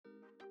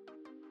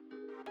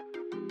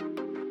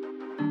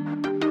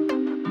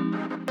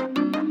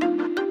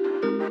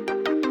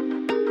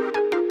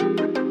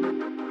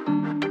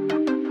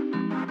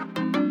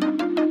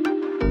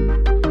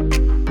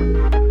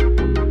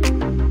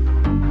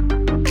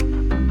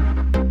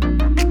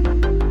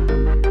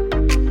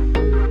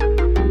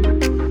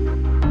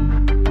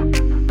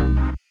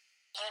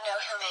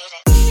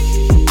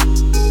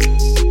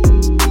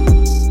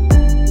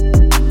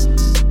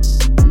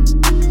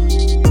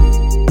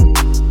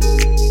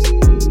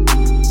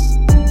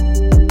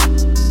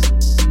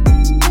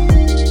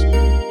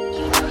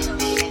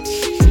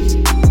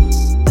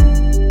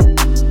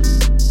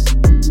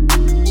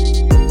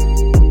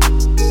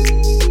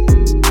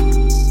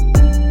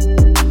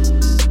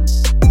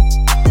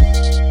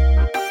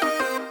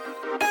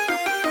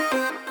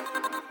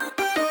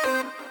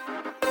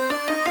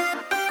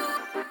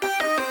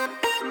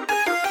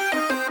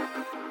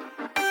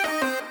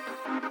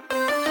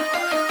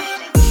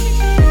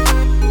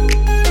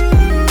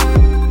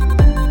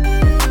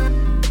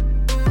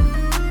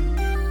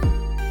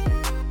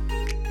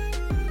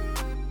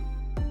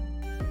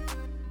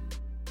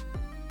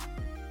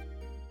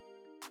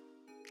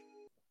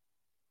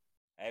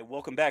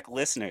Welcome back,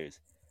 listeners.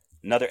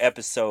 Another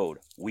episode.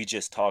 We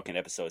just talking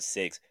episode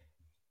 6.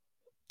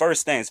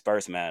 First things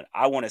first, man.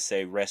 I want to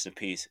say rest in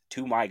peace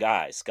to my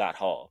guy, Scott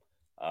Hall.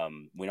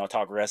 We don't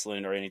talk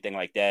wrestling or anything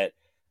like that.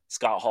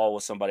 Scott Hall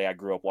was somebody I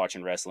grew up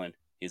watching wrestling.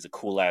 He's a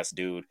cool ass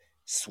dude,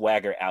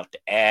 swagger out the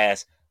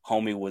ass.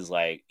 Homie was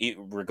like,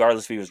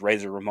 regardless if he was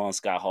Razor Ramon,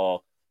 Scott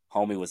Hall,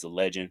 homie was a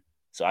legend.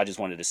 So I just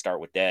wanted to start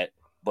with that.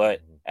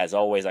 But as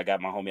always, I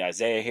got my homie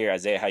Isaiah here.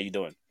 Isaiah, how you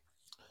doing?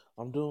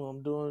 I'm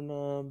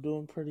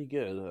doing pretty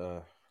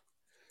good.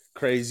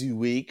 Crazy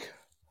week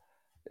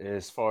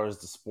as far as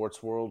the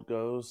sports world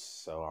goes.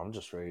 So I'm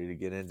just ready to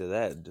get into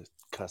that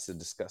and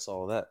discuss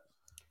all that.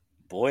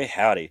 Boy,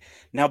 howdy.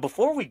 Now,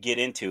 before we get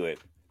into it,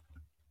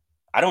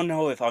 I don't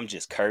know if I'm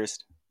just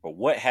cursed or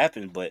what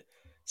happened, but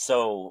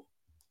so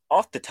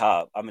off the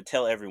top, I'm gonna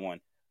tell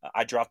everyone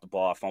I dropped the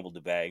ball, I fumbled the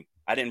bag.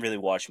 I didn't really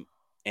watch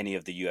any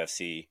of the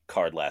UFC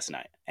card last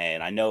night,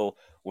 and I know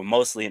we're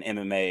mostly an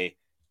MMA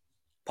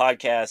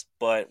podcast,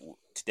 but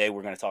today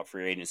we're going to talk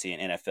free agency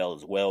and NFL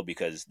as well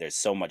because there's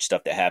so much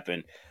stuff that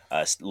happened,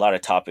 a lot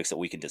of topics that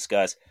we can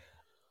discuss.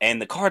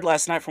 And the card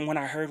last night, from what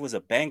I heard, was a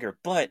banger.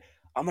 But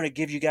I'm going to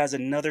give you guys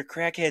another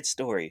crackhead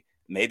story,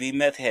 maybe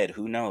meth head,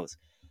 who knows?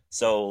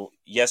 So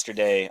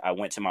yesterday, I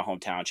went to my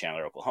hometown,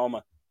 Chandler,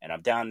 Oklahoma, and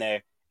I'm down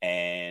there,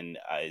 and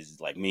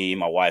it's like me,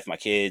 my wife, my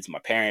kids, my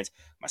parents,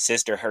 my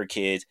sister, her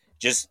kids,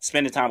 just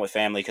spending time with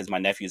family because my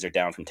nephews are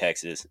down from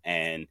Texas,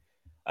 and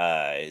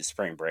it's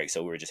spring break,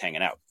 so we were just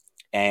hanging out.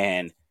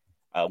 And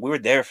we were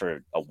there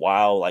for a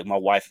while. Like, my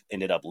wife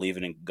ended up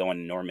leaving and going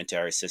to Norman to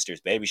her sister's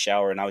baby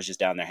shower, and I was just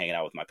down there hanging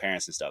out with my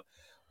parents and stuff.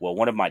 Well,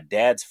 one of my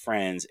dad's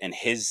friends and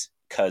his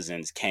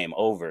cousins came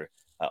over,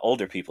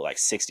 older people, like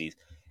 60s,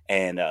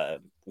 and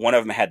one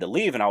of them had to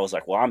leave, and I was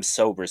like, well, I'm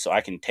sober, so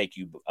I can take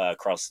you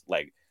across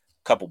like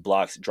a couple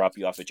blocks, drop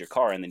you off at your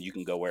car, and then you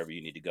can go wherever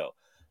you need to go.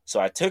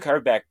 So I took her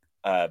back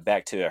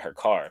to her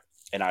car,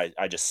 and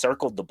I just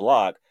circled the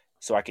block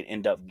so I could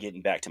end up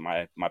getting back to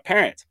my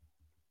parents.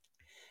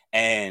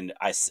 And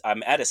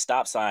I'm at a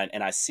stop sign,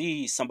 and I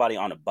see somebody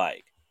on a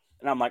bike,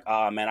 and I'm like,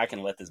 oh man, I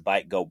can let this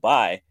bike go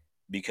by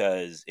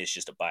because it's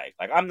just a bike.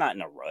 Like, I'm not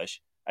in a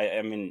rush.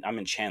 I'm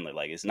in Chandler,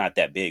 like, it's not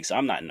that big, so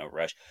I'm not in a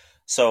rush.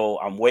 So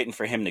I'm waiting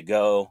for him to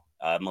go.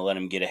 I'm gonna let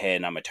him get ahead,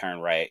 and I'm gonna turn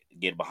right,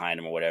 get behind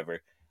him or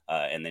whatever,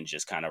 and then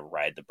just kind of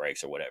ride the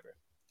brakes or whatever.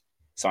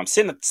 So I'm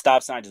sitting at the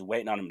stop sign, just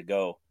waiting on him to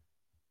go,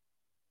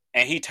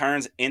 and he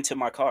turns into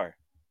my car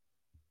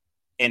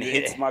and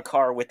hits my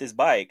car with his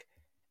bike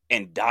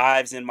and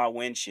dives in my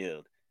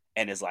windshield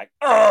and is like,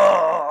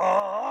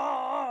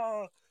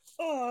 oh,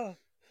 oh.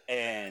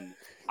 And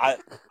I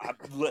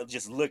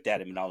just looked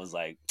at him and I was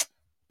like,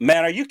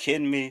 man, are you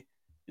kidding me?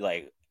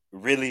 Like,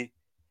 really?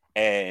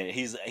 And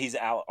he's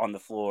out on the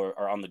floor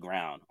or on the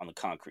ground, on the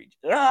concrete.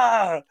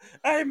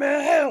 Hey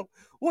man, help!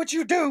 What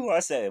you do? I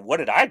said, what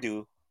did I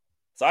do?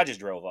 So I just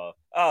drove off.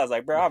 I was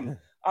like, bro,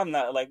 I'm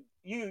not like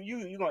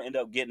you gonna end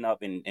up getting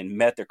up and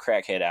met the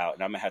crackhead out,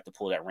 and I'm gonna have to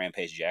pull that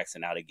Rampage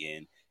Jackson out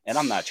again. And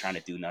I'm not trying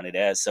to do none of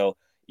that. So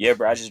yeah,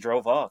 bro, I just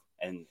drove off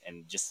and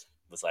just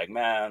was like,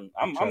 man,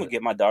 I'm gonna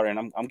get my daughter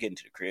and I'm getting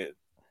to the crib.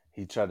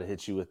 He tried to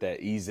hit you with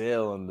that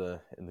ezel in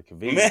the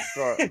convenience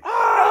Man. store.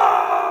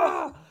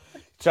 Ah!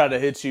 Tried to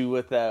hit you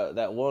with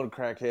that one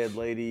crackhead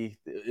lady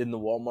in the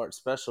Walmart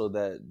special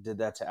that did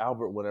that to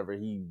Albert whenever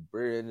he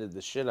rear-ended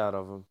the shit out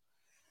of him.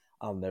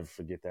 I'll never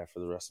forget that for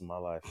the rest of my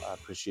life. I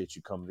appreciate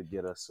you coming to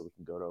get us so we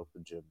can go to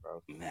open gym,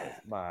 bro.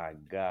 My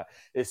God.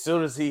 As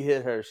soon as he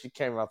hit her, she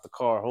came out the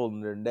car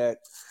holding her neck,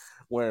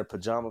 wearing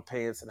pajama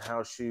pants and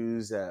house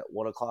shoes at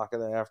 1 o'clock in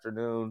the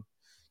afternoon.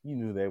 You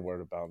knew they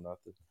weren't about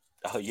nothing.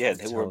 Oh, yeah,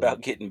 they were about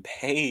getting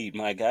paid,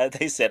 my God.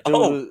 They said,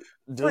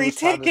 free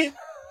ticket.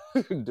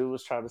 Dude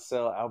was trying to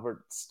sell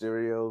Albert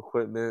stereo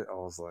equipment. I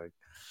was like,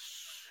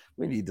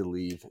 we need to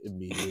leave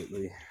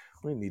immediately.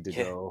 We need to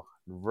go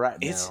right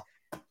now.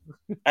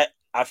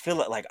 I feel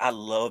like I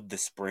love the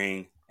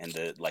spring and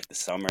the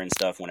summer and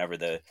stuff. Whenever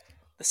the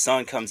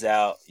sun comes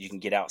out, you can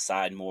get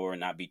outside more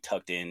and not be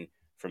tucked in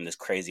from this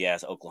crazy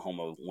ass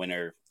Oklahoma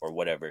winter or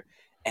whatever.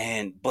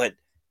 But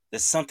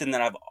there's something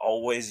that I've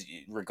always,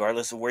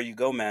 regardless of where you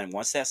go, man,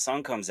 once that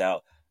sun comes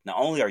out, not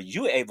only are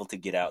you able to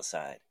get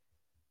outside,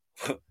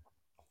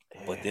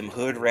 but them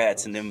hood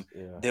rats and them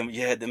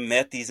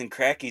methies and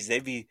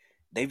crackies,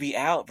 they be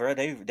out, bro.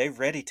 They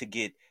ready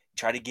to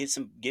try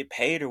to get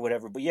paid or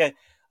whatever. But yeah,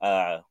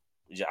 I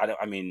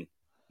mean,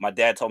 my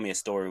dad told me a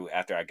story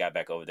after I got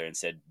back over there and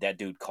said that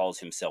dude calls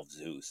himself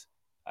Zeus.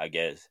 I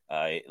guess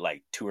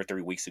like 2 or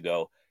 3 weeks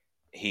ago,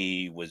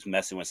 he was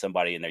messing with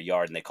somebody in their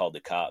yard and they called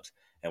the cops.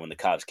 And when the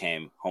cops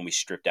came, homie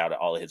stripped out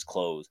all of his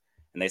clothes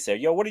and they said,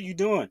 "Yo, what are you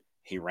doing?"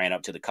 He ran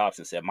up to the cops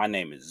and said, "My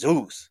name is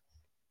Zeus."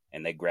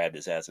 And they grabbed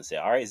his ass and said,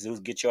 "All right, Zeus,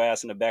 get your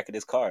ass in the back of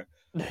this car."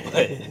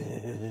 But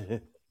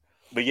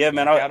yeah,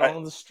 man, out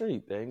on the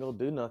street, they ain't gonna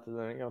do nothing.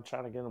 They ain't gonna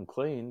try to get him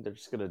clean. They're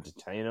just gonna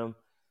detain him,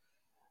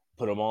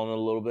 put him on a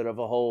little bit of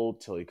a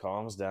hold till he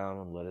calms down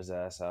and let his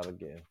ass out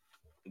again.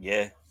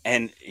 Yeah,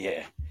 and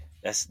yeah,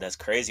 that's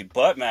crazy.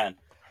 But man,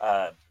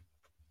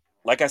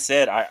 like I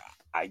said, I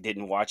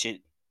didn't watch it.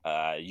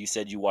 You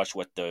said you watched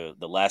what the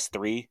last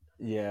three?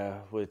 Yeah,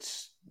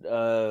 which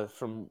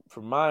from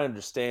my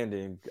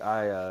understanding,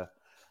 I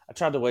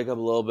tried to wake up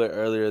a little bit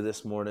earlier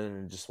this morning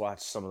and just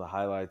watch some of the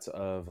highlights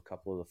of a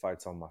couple of the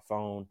fights on my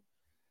phone.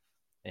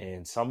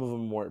 And some of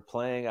them weren't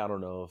playing. I don't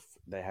know if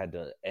they had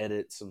to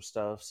edit some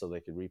stuff so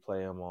they could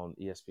replay them on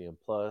ESPN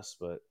Plus,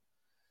 but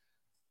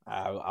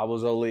I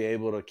was only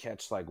able to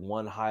catch like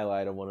one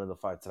highlight of one of the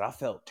fights, and I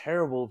felt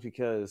terrible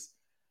because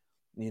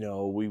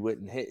we went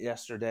and hit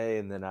yesterday,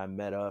 and then I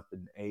met up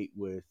and ate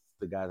with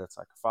the guy that's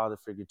like a father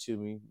figure to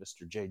me,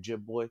 Mr. J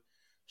Jib Boy.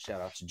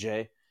 Shout out to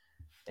Jay.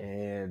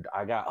 And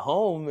I got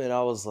home and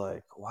I was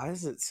like, why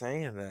is it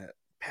saying that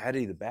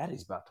Patty the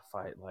Batty's about to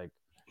fight? Like,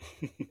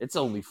 it's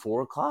only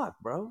 4 o'clock,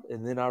 bro.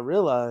 And then I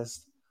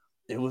realized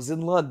it was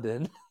in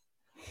London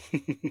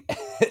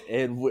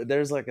and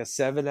there's like a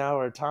 7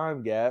 hour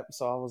time gap.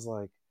 So I was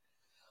like,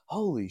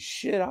 holy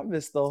shit, I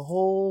missed the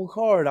whole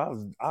card.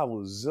 I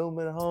was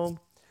zooming home.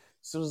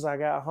 As soon as I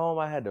got home,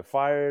 I had to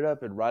fire it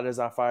up. And right as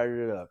I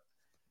fired it up,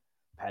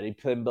 Patty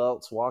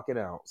Penbelt's walking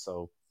out.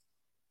 So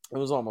it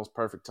was almost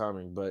perfect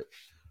timing. But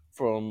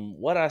from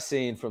what I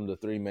seen from the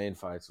three main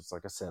fights, it's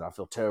like I said, I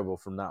feel terrible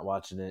from not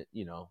watching it,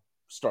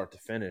 start to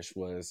finish.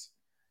 Was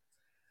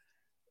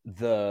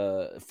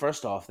the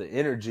first off, the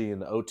energy in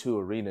the O2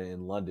 Arena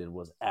in London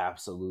was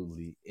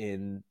absolutely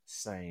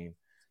insane.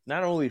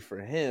 Not only for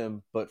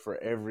him, but for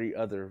every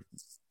other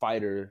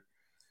fighter,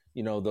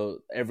 the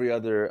every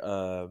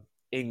other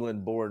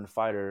England born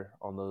fighter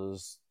on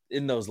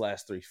those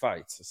last three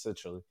fights,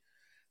 essentially.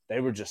 They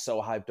were just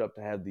so hyped up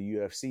to have the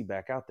UFC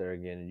back out there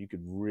again, and you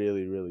could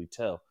really, really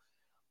tell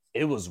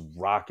it was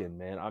rocking,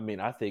 man. I mean,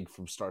 I think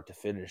from start to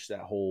finish, that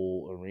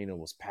whole arena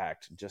was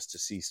packed just to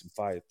see some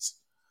fights,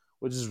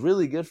 which is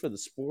really good for the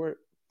sport,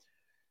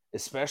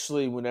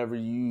 especially whenever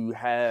you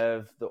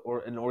have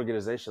an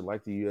organization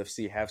like the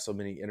UFC have so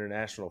many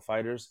international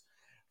fighters.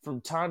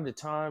 From time to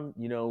time,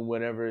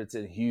 whenever it's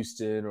in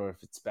Houston or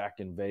if it's back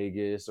in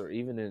Vegas or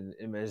even in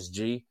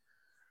MSG,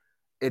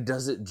 it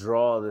doesn't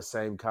draw the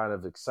same kind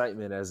of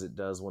excitement as it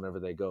does whenever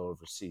they go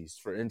overseas.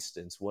 For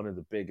instance, one of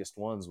the biggest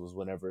ones was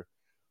whenever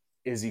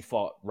Izzy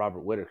fought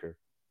Robert Whitaker.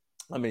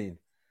 I mean,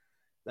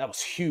 that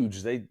was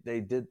huge. They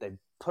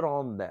put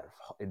on that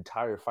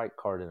entire fight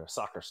card in a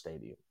soccer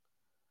stadium.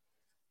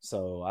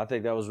 So I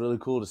think that was really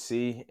cool to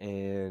see.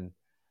 And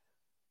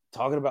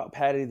talking about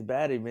Patty the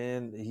Batty,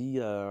 man,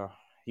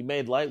 he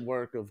made light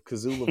work of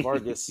Kazula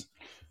Vargas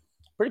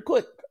pretty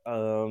quick.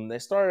 They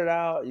started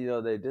out,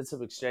 they did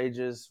some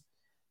exchanges.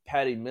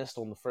 Patty missed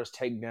on the first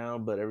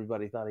takedown, but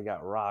everybody thought he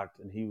got rocked,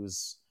 and he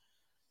was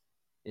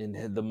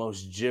in the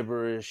most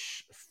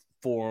gibberish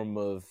form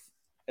of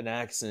an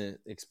accent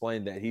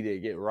explained that he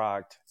didn't get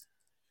rocked.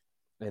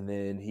 And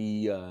then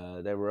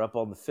they were up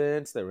on the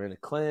fence, they were in a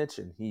clinch,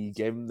 and he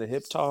gave him the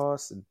hip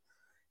toss, and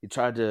he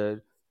tried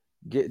to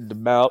get into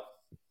mount,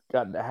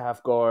 got into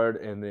half guard,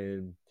 and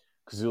then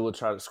Kazula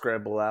tried to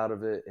scramble out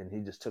of it, and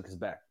he just took his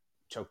back,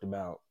 choked him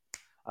out.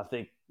 I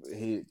think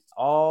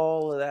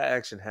all of that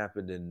action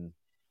happened in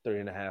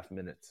 3.5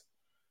 minutes,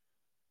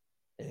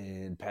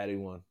 and Patty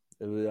won.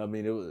 It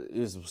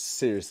was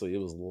seriously, it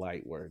was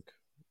light work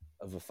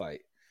of a fight,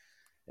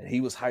 and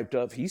he was hyped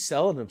up. He's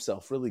selling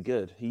himself really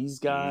good. He's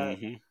got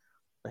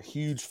Mm-hmm. a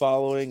huge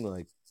following.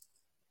 Like,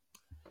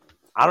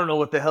 I don't know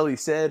what the hell he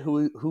said,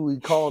 who he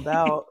called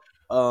out.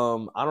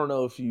 I don't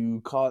know if you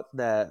caught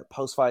that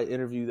post fight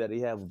interview that he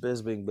had with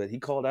Bisping, but he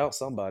called out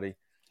somebody.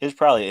 It's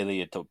probably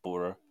Ilya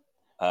Topura,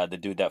 the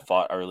dude that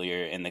fought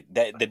earlier, and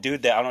the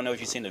dude that I don't know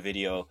if you've seen the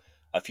video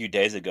a few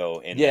days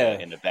ago in Yeah,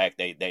 the back.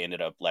 They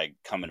ended up like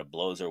coming to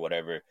blows or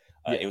whatever.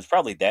 It yeah, was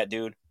probably that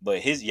dude,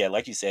 but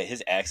like you said,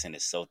 his accent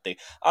is so thick.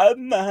 Oh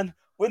man,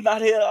 we're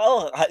not here.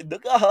 Oh,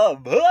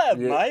 yeah,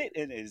 mate,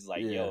 and it's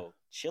like, yeah, yo,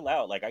 chill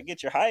out. Like I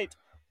get your height,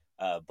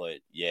 but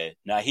yeah,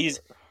 now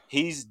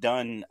he's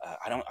done.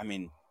 I don't. I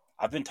mean,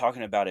 I've been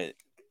talking about it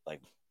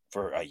like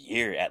for a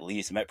year at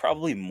least,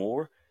 probably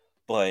more,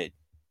 but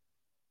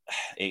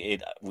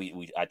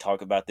we I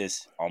talk about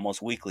this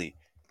almost weekly.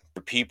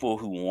 For people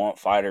who want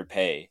fighter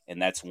pay,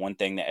 and that's one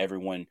thing that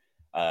everyone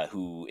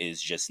who is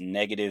just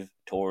negative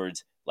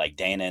towards like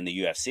Dana and the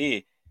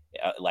UFC,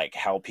 like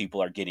how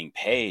people are getting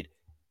paid.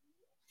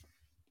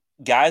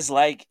 Guys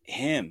like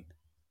him,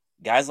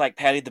 guys like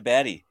Patty the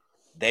Batty,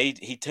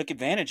 he took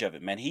advantage of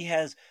it, man. He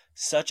has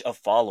such a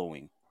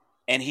following,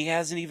 and he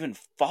hasn't even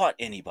fought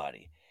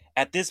anybody.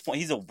 At this point,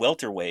 he's a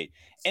welterweight,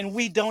 and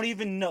we don't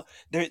even know.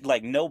 There,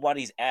 like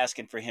nobody's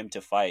asking for him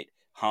to fight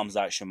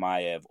Hamzat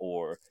Shemaev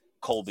or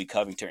Colby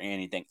Covington or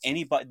anything.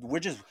 Anybody,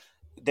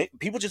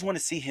 people just want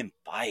to see him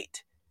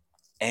fight,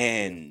 yeah,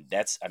 and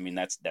that's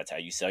how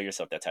you sell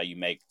yourself. That's how you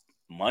make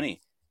money.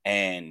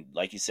 And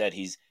like you said,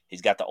 he's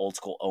got the old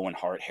school Owen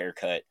Hart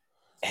haircut,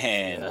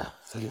 and yeah,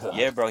 yeah,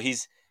 yeah, bro,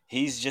 he's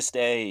just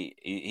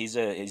he's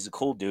a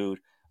cool dude.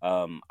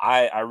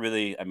 I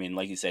really, I mean,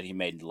 like you said, he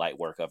made light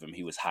work of him.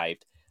 He was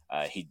hyped.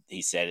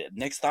 He said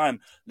next time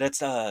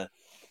let's I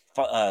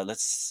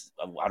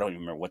don't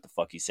even remember what the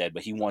fuck he said,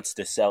 but he wants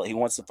to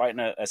fight in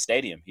a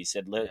stadium. He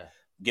said yeah.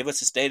 give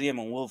us a stadium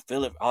and we'll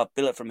fill it. I'll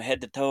fill it from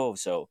head to toe.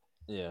 So,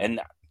 Yeah.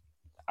 and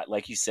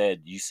like you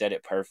said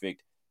it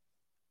perfect.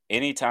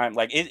 Anytime,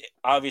 like it,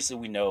 obviously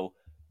we know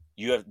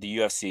the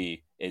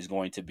UFC is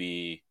going to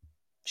be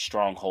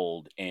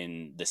stronghold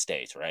in the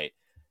states, right?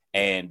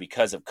 Yeah. And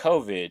because of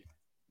COVID,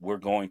 we're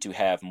going to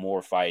have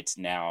more fights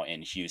now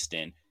in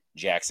Houston,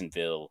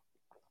 Jacksonville,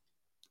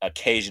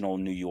 occasional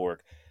New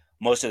York,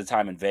 most of the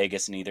time in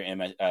Vegas and either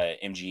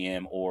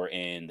MGM or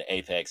in the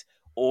Apex,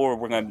 or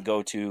we're going Yeah. to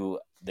go to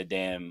the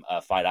damn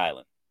Fight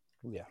Island.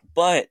 Yeah.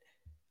 But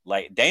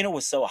like Dana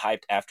was so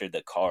hyped after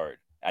the card.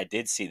 I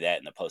did see that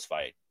in the post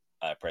fight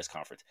press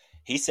conference.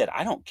 He said,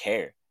 "I don't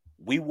care.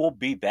 We will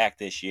be back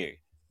this year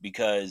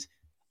because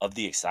of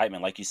the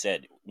excitement." Like you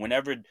said,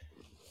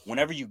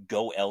 whenever you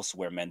go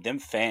elsewhere, man, them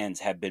fans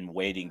have been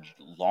waiting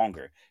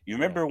longer. You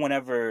Yeah. remember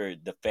whenever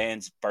the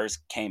fans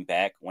first came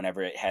back,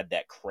 whenever it had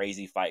that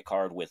crazy fight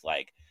card with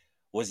like,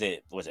 was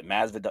it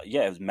Masvidal?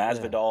 Yeah, it was Yeah.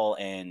 Masvidal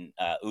and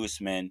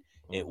Usman.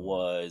 It Hmm.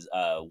 was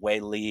Wei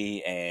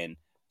Lee and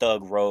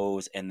Thug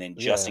Rose, and then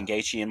Justin Yeah.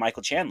 Gaethje and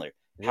Michael Chandler.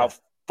 How Yeah.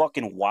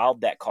 fucking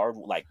wild that card,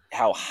 like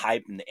how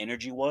hyped and the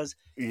energy was.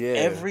 Yeah.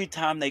 Every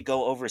time they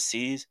go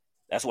overseas,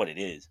 that's what it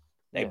is.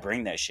 They Yeah.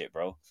 bring that shit,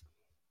 bro.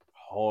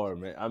 Hard,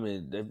 man. I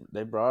mean,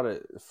 they brought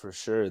it for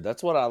sure.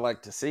 That's what I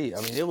like to see.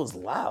 I mean, it was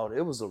loud.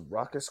 It was a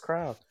raucous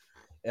crowd,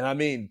 and I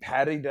mean,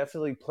 Patty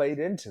definitely played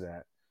into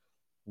that.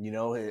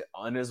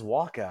 On his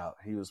walkout,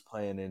 he was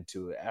playing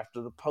into it.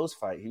 After the post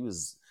fight, he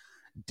was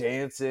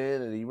dancing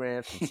and he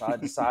ran from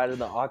side to side in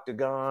the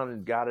octagon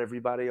and got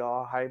everybody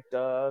all hyped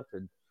up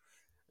and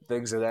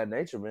things of that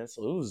nature, man.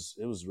 So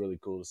it was really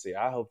cool to see.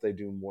 I hope they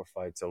do more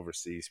fights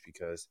overseas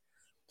because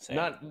Same.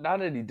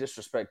 not any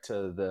disrespect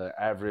to the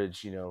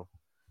average,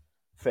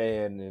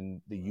 fan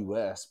in the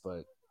US,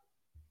 but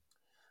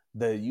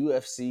the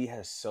UFC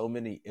has so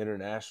many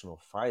international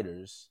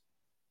fighters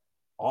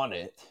on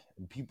it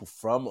and people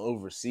from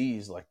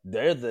overseas, like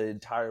they're the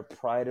entire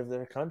pride of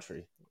their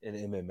country in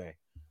MMA.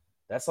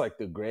 That's like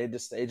the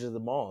grandest stage of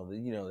them all.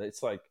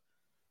 It's like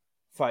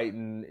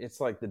fighting,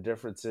 it's like the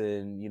difference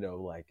in,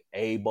 like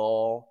A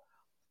ball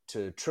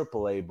to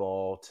triple A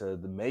ball to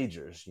the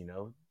majors,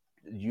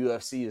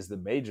 UFC is the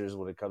majors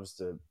when it comes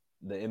to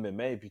the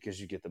MMA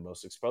because you get the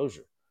most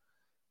exposure.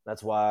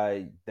 That's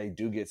why they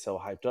do get so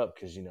hyped up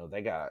because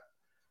they got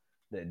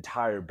the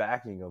entire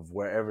backing of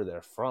wherever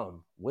they're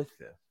from with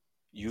them.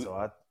 You So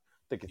I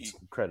think it's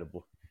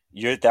incredible.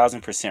 you're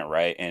 1,000%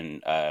 right,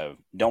 and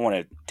don't want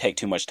to take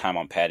too much time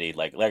on Patty.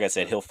 Like I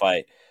said, Yeah, he'll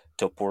fight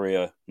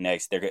Topuria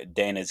next.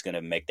 Dana's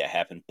gonna make that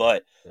happen,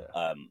 but yeah,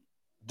 um,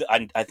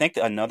 I think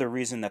another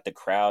reason that the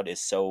crowd is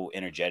so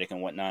energetic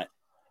and whatnot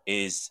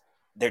is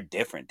they're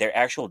different. They're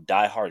actual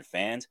diehard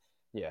fans.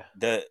 yeah,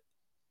 the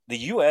The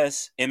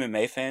U.S.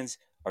 MMA fans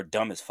are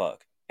dumb as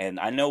fuck, and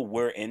I know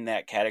we're in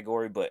that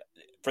category, but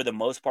for the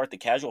most part, the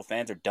casual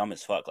fans are dumb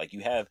as fuck. Like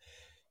you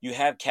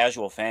have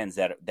casual fans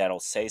that'll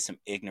say some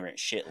ignorant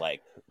shit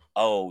like,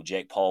 "Oh,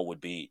 Jake Paul would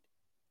beat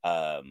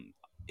um,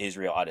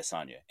 Israel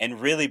Adesanya,"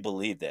 and really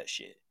believe that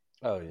shit.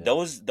 oh yeah,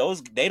 Those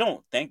they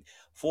don't think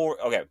for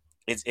okay.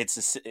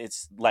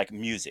 It's like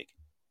music.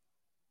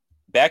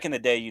 Back in the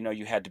day,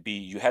 you had to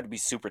be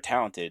super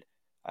talented.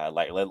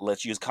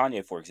 Let's use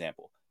Kanye for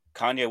example.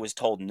 Kanye was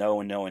told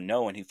no and no and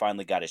no, and he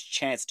finally got his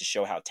chance to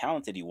show how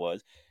talented he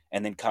was,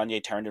 and then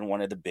Kanye turned in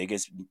one of the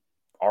biggest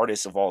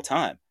artists of all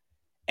time.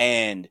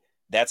 And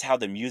that's how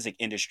the music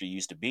industry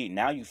used to be.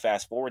 Now you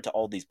fast forward to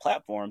all these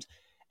platforms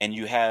and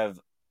you have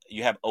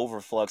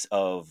overflux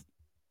of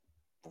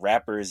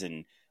rappers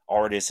and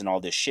artists and all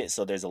this shit.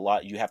 So there's a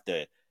lot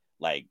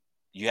like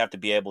you have to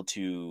be able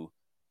to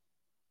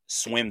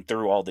swim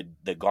through all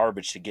the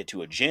garbage to get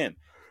to a gym.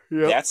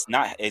 yep, That's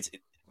not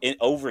it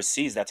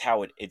overseas. That's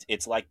how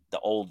it's like the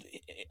old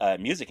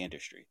music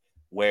industry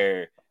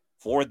where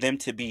for them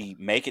to be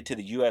make it to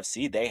the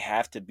UFC, they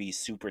have to be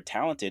super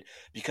talented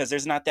because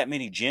there's not that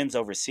many gyms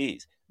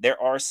overseas.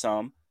 There are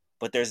some,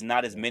 but there's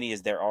not as yeah, many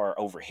as there are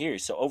over here.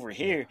 So over yeah,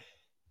 here,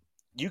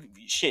 you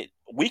shit,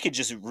 we could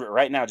just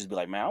right now just be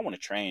like, man, I want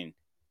to train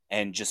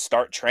and just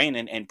start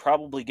training and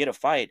probably get a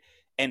fight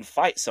and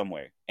fight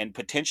somewhere and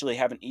potentially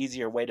have an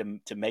easier way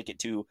to make it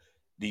to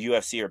the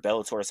UFC or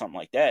Bellator or something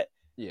like that.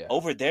 yeah,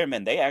 Over there,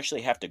 man, they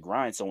actually have to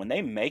grind. So when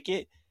they make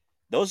it,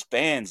 those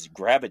fans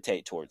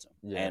gravitate towards them.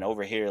 yeah. And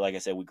over here, like I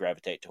said, we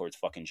gravitate towards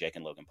fucking Jake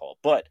and Logan Paul.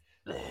 But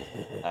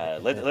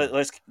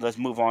let's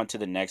move on to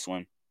the next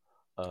one.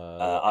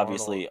 Arnold,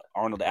 Obviously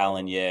Arnold Allen,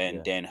 Arnold, yeah, and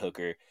yeah. Dan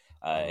Hooker,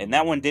 and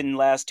that one Um, didn't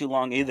last too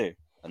long either.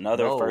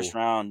 Another first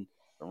no,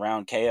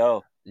 round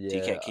KO, yeah.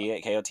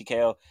 KO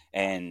TKO,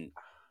 and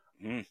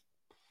mm,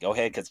 go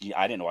ahead because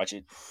I didn't watch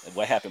it.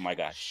 What happened, my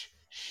guy?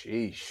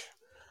 Sheesh.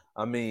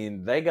 I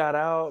mean, they got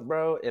out,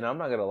 bro, and I'm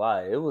not gonna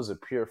lie, it was a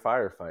pure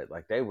firefight.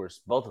 Like they were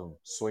both of them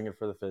swinging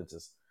for the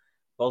fences,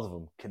 both of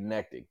them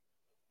connecting.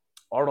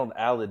 Arnold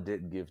Allen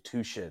didn't give two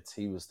shits.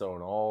 He was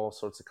throwing all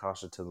sorts of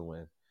caution to the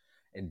wind,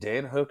 and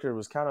Dan Hooker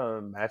was kind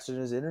of matching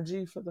his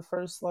energy for the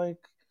first like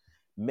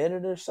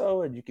minute or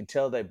so, and you could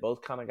tell they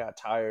both kind of got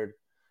tired,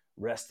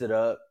 rested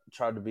up,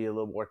 tried to be a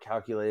little more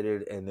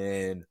calculated, and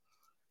then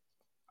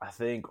I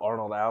think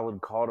Arnold Allen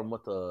caught him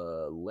with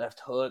a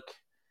left hook,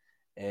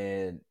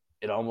 and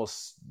it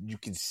almost you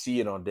could see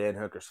it on Dan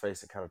Hooker's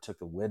face. It kind of took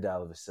the wind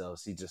out of his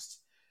sails. He just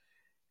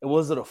it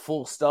wasn't a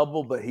full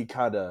stumble, but he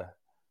kind of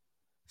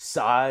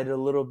sighed a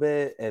little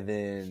bit, and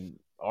then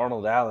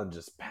Arnold Allen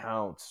just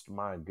pounced.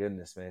 My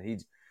goodness, man,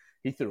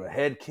 he threw a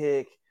head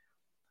kick.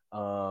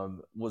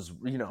 Was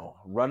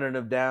running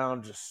him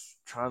down, just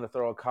trying to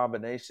throw a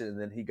combination, and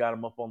then he got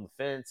him up on the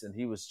fence, and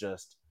he was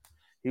just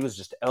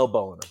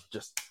elbowing him,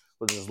 just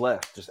with his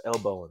left, just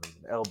elbowing him,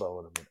 and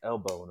elbowing him, and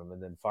elbowing him,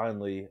 and then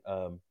finally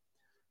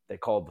they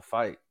called the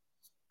fight.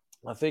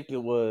 I think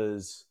it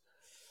was,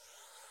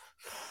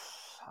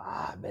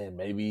 man,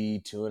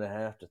 maybe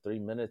 2.5 to 3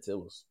 minutes. It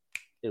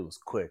was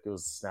quick. It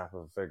was a snap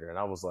of a finger, and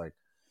I was like,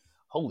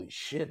 holy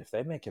shit! If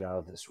they make it out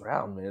of this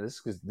round, man,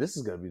 this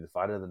is going to be the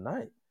fight of the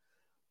night.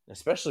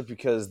 Especially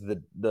because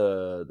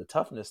the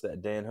toughness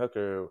that Dan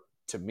Hooker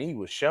to me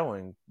was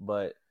showing,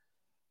 but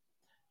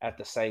at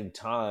the same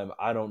time,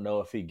 I don't know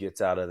if he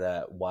gets out of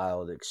that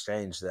wild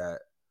exchange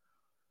that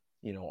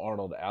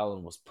Arnold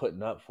Allen was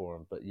putting up for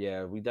him. But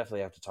yeah, we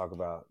definitely have to talk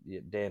about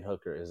Dan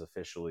Hooker is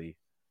officially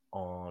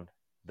on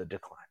the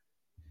decline.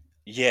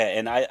 Yeah,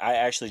 and I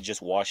actually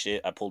just watched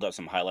it. I pulled up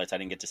some highlights. I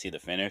didn't get to see the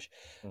finish,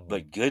 Mm-hmm.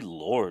 but good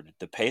lord,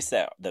 the pace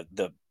that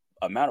the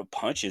amount of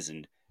punches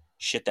and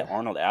shit that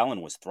Arnold Allen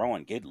was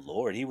throwing. Good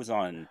lord, he was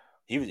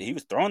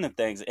throwing them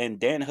things, and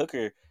Dan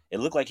Hooker. It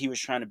looked like he was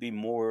trying to be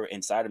more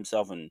inside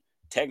himself and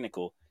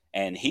technical,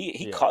 and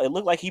he Yeah, caught. It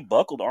looked like he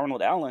buckled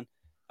Arnold Allen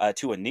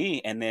to a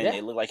knee, and then yeah,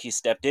 it looked like he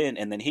stepped in,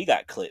 and then he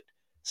got clipped.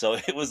 So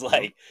it was yep,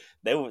 like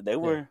they were they yeah,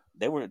 were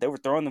they were they were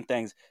throwing them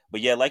things.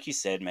 But yeah, like you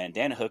said, man,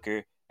 Dan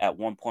Hooker at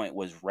one point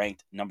was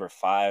ranked number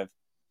 5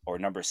 or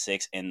number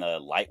 6 in the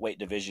lightweight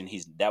division.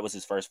 That was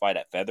his first fight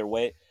at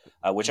featherweight,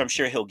 which I'm mm-hmm.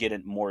 sure he'll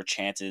get more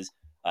chances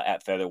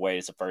at featherweight.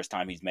 It's the first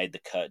time he's made the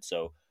cut,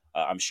 so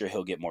I'm sure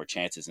he'll get more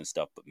chances and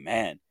stuff. But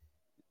man,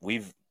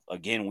 we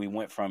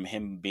went from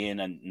him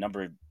being a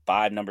number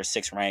 5, number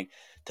 6 rank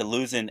to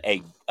losing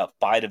a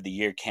fight of the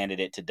year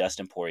candidate to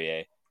Dustin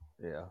Poirier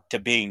Yeah, to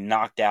being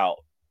knocked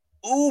out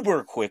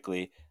uber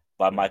quickly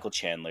by yeah, Michael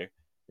Chandler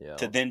to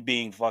yeah, then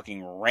being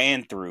fucking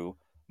ran through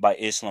by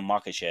Islam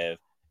Makhachev,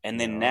 and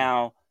then yeah,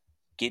 now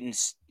getting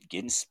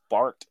getting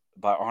sparked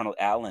by Arnold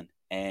Allen,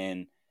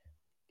 and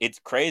it's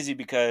crazy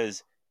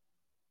because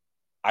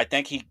I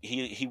think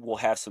he will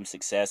have some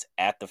success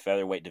at the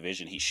featherweight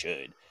division. He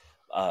should,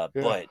 yeah,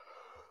 but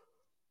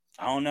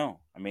I don't know.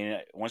 I mean,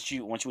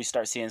 once we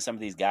start seeing some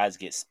of these guys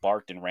get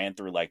sparked and ran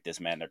through like this,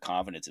 man, their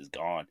confidence is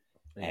gone,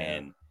 yeah.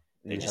 and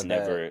they You just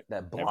have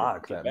that never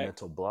block, get that back.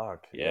 mental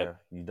block. Yep.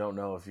 Yeah, you don't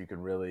know if you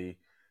can really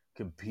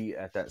compete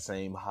at that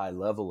same high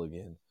level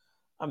again.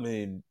 I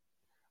mean,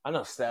 I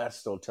know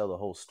stats don't tell the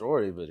whole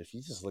story, but if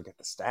you just look at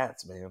the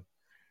stats, man,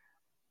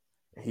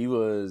 he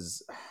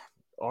was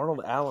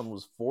Arnold Allen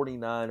was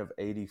 49 of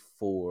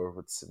 84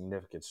 with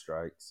significant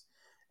strikes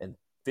and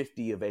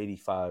 50 of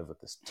 85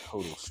 with his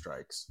total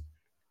strikes.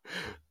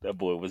 That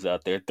boy was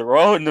out there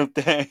throwing them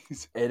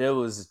things. And it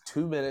was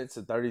 2 minutes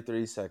and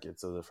 33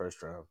 seconds of the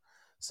first round.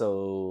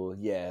 So,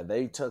 yeah,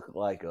 they took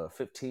like a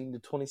 15 to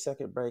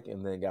 20-second break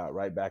and then got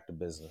right back to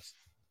business.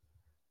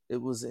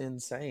 It was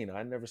insane.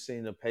 I'd never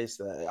seen a pace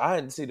that I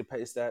hadn't seen a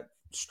pace that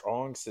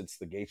strong since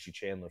the Gaethje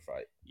Chandler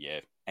fight. Yeah,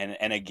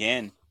 and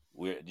again,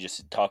 we're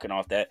just talking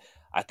off that.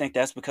 I think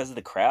that's because of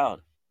the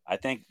crowd. I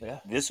think Yeah.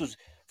 this was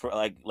for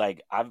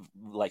like I've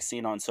like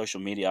seen on social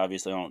media.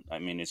 Obviously, I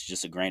mean it's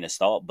just a grain of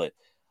salt, but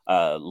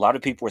a lot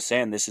of people were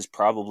saying this is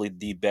probably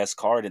the best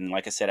card. And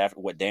like I said,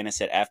 after what Dana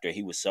said after,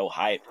 he was so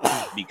hyped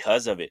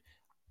because of it.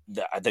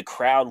 The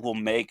crowd will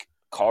make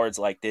cards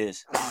like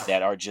this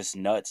that are just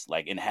nuts,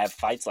 like and have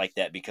fights like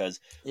that because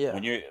Yeah.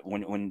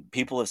 when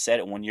people have said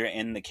it, when you're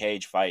in the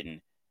cage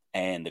fighting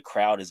and the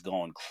crowd is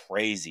going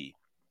crazy,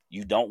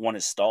 you don't want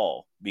to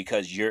stall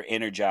because you're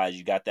energized,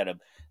 you got that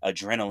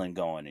adrenaline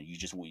going, and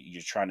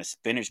you're trying to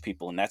finish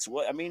people, and that's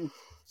what I mean.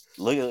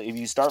 Look, if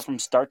you start from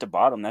start to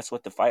bottom, that's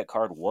what the fight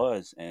card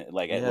was, and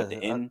like at Yeah. what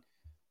the end,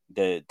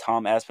 the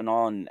Tom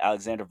Aspinall and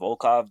Alexander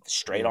Volkov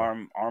straight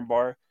Yeah.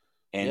 armbar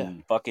Yeah.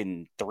 in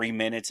fucking 3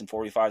 minutes and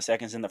 45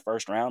 seconds in the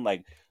first round.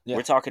 Like Yeah.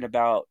 we're talking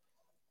about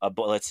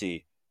let's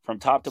see, from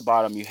top to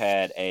bottom, you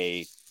had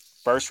a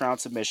first round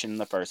submission in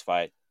the first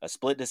fight, a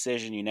split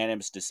decision,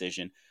 unanimous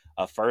decision,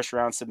 a first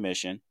round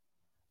submission,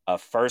 a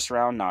first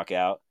round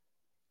knockout,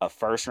 a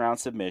first round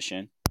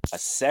submission, a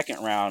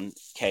second round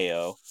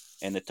KO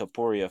in the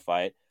Topuria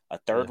fight, a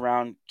third Yeah.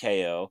 round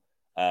KO,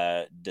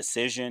 a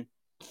decision,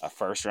 a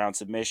first round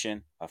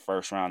submission, a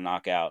first round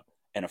knockout,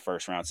 and a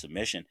first round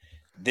submission.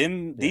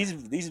 Them Yeah.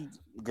 these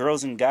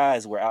girls and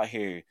guys were out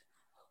here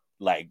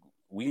like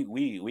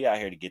we out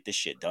here to get this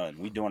shit done.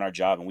 We doing our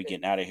job and we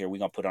getting out of here. We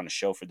gonna put on a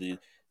show for these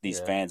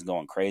Yeah. fans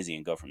going crazy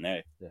and go from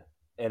there. Yeah.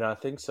 And I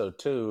think so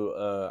too.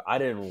 I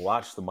didn't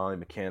watch the Molly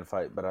McCann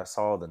fight, but I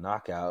saw the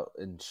knockout,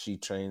 and she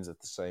trains at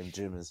the same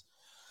gym as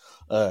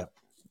uh,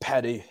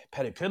 Patty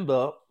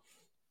Pimble.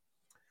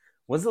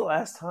 When's the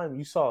last time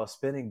you saw a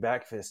spinning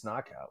back fist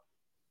knockout?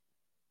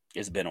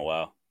 It's been a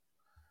while.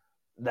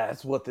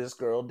 That's what this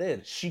girl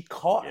did. She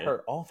caught Yeah.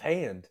 her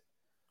offhand.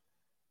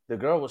 The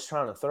girl was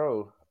trying to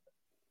throw,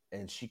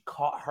 and she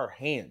caught her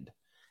hand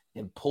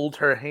and pulled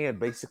her hand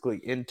basically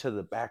into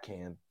the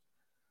backhand,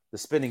 the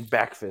spinning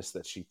back fist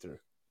that she threw.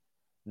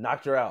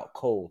 Knocked her out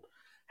cold.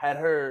 Had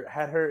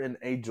her in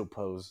angel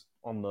pose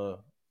on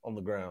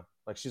the ground,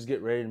 like she's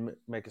getting ready to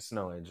make a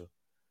snow angel.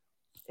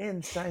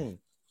 Insane,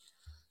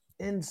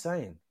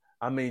 insane.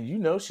 I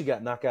mean, she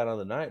got knocked out on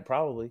the night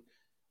probably,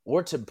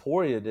 or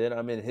Temporia did.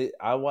 I mean,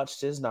 I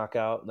watched his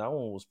knockout. That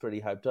one was pretty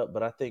hyped up,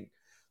 but I think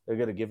they're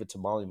gonna give it to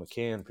Molly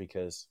McCann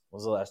because when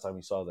was the last time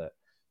you saw that?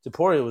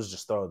 Temporia was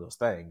just throwing those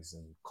things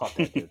and caught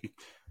that dude,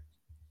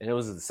 and it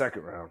was in the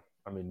second round.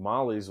 I mean,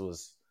 Molly's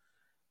was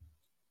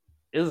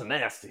it was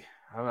nasty.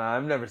 I mean,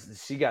 I've never.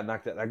 She got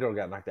knocked out. That girl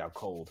got knocked out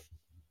cold.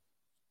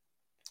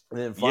 And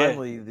then Yeah.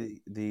 finally,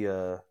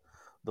 the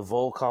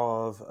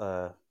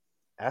Volkov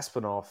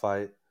Aspinall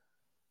fight.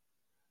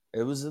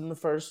 It was in the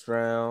first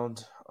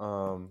round.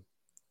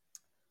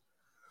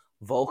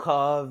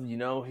 Volkov,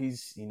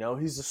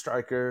 he's a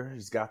striker.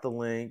 He's got the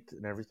length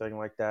and everything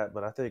like that.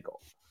 But I think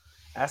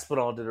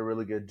Aspinall did a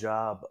really good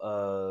job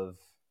of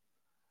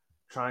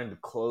trying to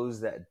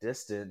close that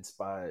distance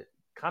by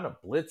kind of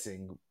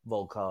blitzing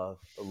Volkov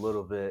a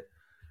little bit.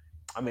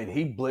 I mean,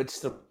 he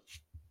blitzed him.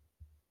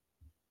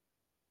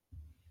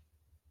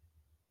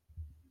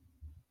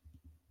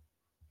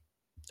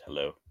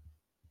 Hello.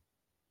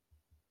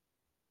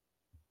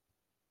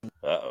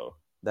 Uh-oh.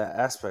 That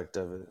aspect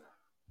of it.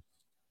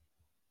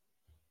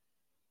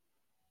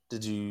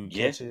 Did you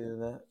Yeah. catch any of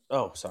that?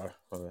 Oh, sorry.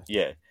 Okay.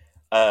 Yeah.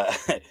 Uh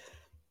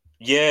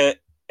yeah,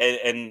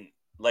 and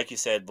like you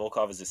said,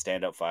 Volkov is a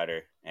stand-up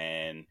fighter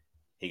and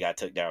he got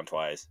took down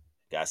twice,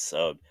 got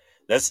subbed.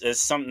 That's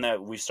something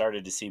that we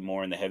started to see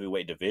more in the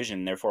heavyweight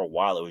division. There for a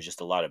while it was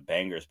just a lot of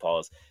bangers,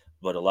 pause,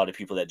 but a lot of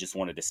people that just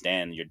wanted to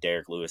stand, your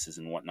Derek Lewis's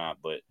and whatnot,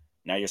 but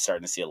now you're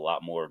starting to see a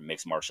lot more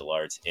mixed martial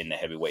arts in the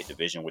heavyweight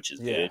division, which is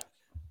Yeah. good.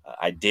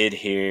 I did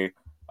hear,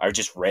 I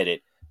just read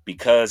it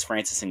because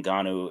Francis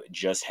Ngannou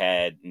just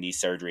had knee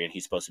surgery and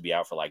he's supposed to be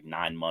out for like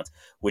 9 months,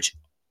 which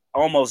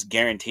almost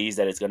guarantees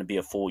that it's going to be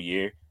a full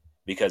year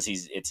because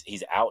he's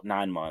out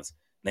 9 months.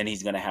 Then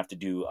he's going to have to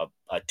do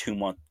a 2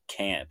 month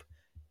camp.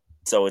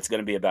 So it's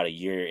going to be about a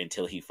year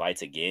until he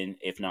fights again,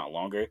 if not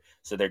longer.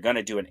 So they're going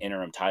to do an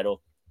interim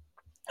title.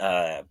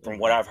 From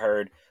what Mm-hmm. I've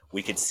heard,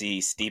 we could see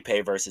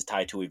Stipe versus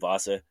Tai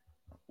Tuivasa.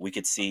 We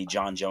could see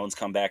John Jones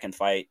come back and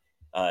fight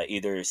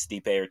either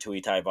Stipe or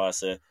Tui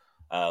Taivasa.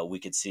 We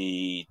could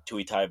see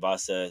Tui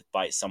Taivasa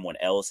fight someone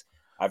else.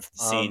 I've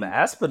seen so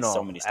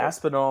Aspinall. many stories.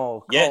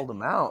 Aspinall Yeah, called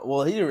him out.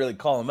 Well, he didn't really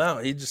call him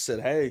out. He just said,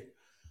 "Hey,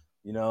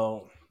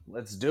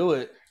 let's do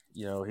it."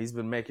 He's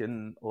been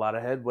making a lot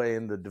of headway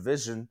in the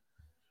division,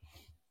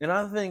 and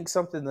I think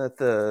something that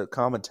the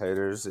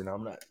commentators, and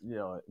I'm not,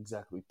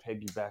 exactly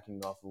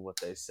piggybacking off of what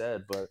they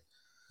said, but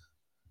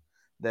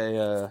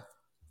they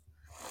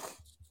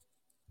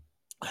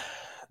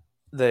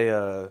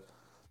they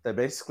they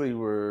basically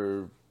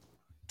were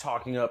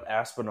talking up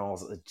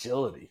Aspinall's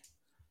agility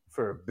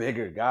for a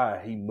bigger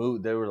guy. He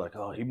moved. They were like,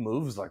 "Oh, he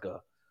moves like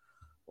a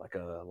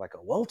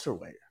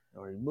welterweight,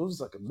 or he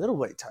moves like a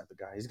middleweight type of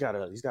guy. He's got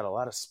a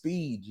lot of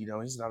speed.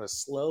 He's not as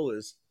slow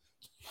as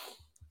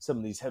some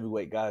of these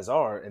heavyweight guys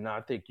are." And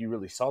I think you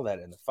really saw that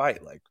in the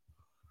fight. Like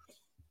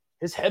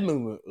his head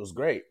movement was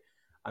great.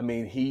 I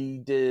mean, he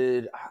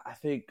did. I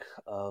think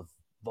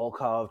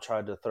Volkov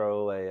tried to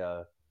throw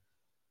a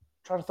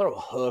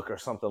hook or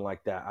something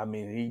like that. I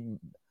mean,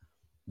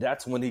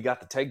 that's when he got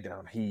the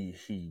takedown.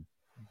 He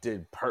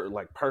did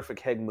perfect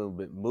head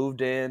movement,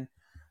 moved in,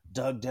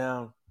 dug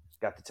down,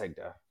 got the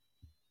takedown.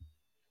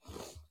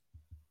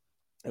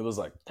 It was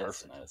like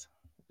that's perfect. nuts.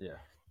 Yeah, it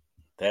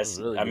was That's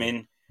really I good.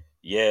 mean,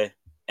 yeah,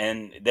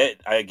 and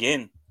that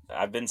again,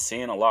 I've been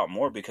seeing a lot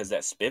more because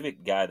that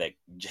Spivak guy that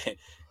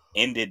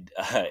ended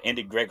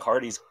Greg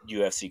Hardy's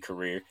UFC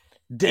career.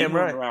 He Damn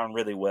moved right. around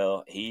really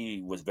well.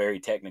 He was very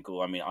technical.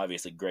 I mean,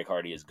 obviously Greg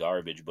Hardy is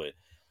garbage, but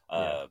Yeah.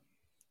 uh,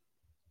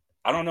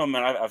 I don't know,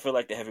 man. I feel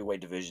like the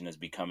heavyweight division is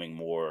becoming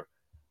more.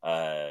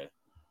 Uh,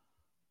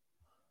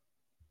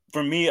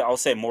 for me, I'll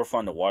say more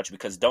fun to watch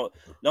because don't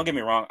get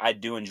me wrong, I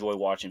do enjoy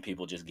watching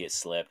people just get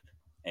slept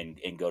and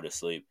go to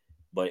sleep,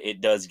 but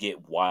it does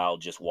get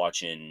wild just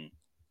watching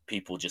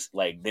people just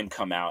like them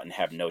come out and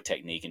have no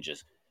technique and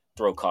just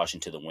throw caution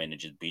to the wind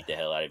and just beat the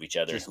hell out of each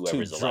other and Just two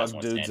whoever's the last drunk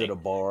one dudes at standing. a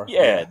bar.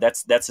 Yeah, Yeah.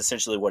 that's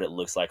essentially what it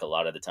looks like a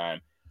lot of the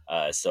time.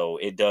 So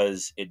it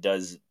does.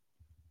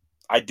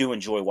 I do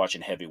enjoy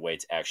watching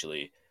heavyweights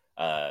actually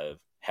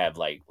have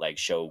like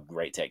show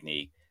great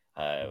technique,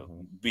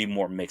 Hmm. be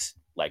more mixed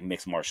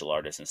martial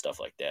artists and stuff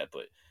like that.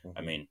 But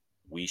I Hmm. mean,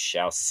 we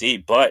shall see.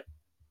 But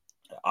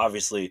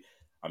obviously,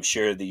 I'm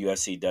sure the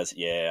UFC does.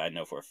 Yeah, I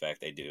know for a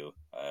fact they do.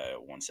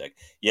 One sec.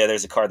 Yeah,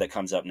 there's a card that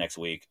comes up next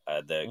week.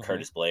 The Hmm.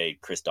 Curtis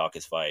Blade Chris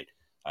Dawkins fight.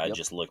 I Yep.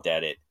 just looked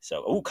at it.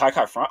 So, Kai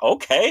Front.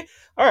 Okay,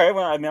 all right.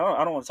 Well, I mean,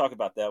 I don't want to talk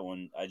about that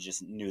one. I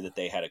just knew that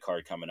they had a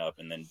card coming up,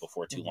 and then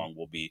before too Hmm. long,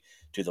 we'll be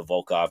to the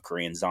Volkov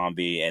Korean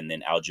Zombie, and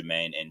then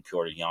Aljamain and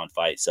Piotr Yan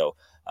fight. So,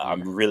 I'm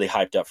Yeah. really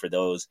hyped up for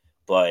those.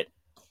 But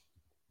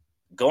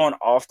going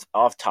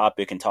off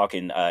topic and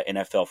talking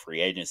NFL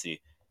free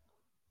agency,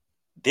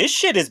 this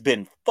shit has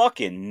been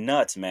fucking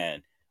nuts,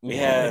 man. We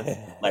have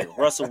like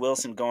Russell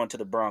Wilson going to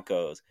the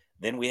Broncos.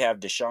 Then we have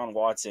Deshaun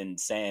Watson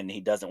saying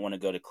he doesn't want to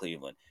go to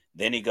Cleveland.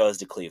 Then he goes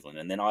to Cleveland.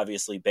 And then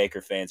obviously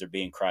Baker fans are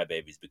being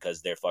crybabies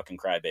because they're fucking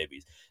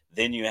crybabies.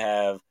 Then you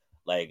have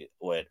like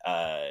what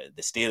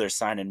the Steelers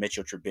signing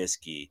Mitchell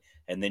Trubisky.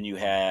 And then you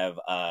have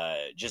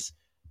just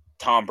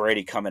Tom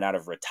Brady coming out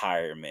of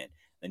retirement.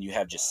 Then you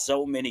have just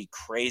so many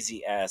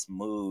crazy ass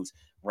moves.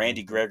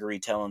 Randy Mhm, Gregory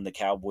telling the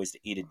Cowboys to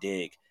eat a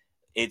dick.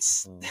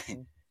 It's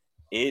mhm.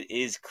 it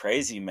is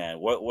crazy, man.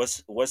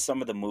 What's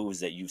some of the moves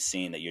that you've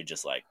seen that you're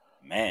just like,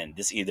 man,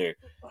 this either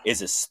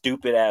is a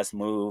stupid ass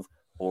move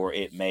or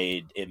it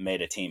made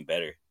a team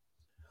better.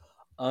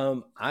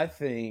 I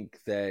think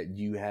that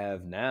you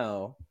have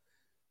now,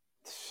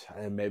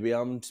 and maybe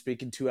I'm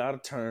speaking too out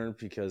of turn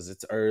because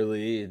it's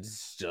early,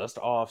 it's just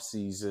off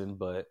season,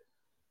 but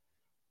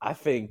I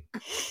think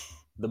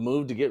the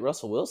move to get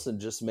Russell Wilson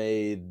just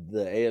made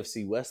the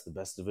AFC West the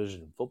best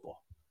division in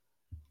football.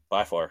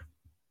 By far.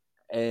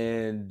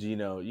 And you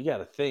got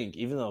to think,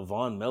 even though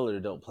Von Miller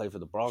don't play for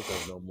the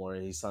Broncos no more,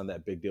 and he signed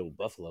that big deal with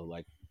Buffalo,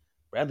 like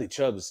Bradley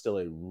Chubb is still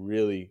a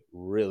really,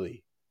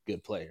 really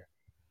good player.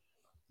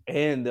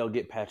 And they'll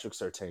get Patrick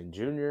Surtain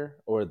Jr.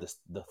 or the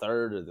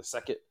third or the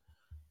second,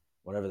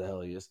 whatever the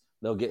hell he is.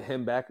 They'll get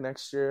him back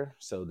next year,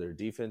 so their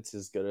defense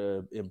is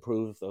gonna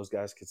improve if those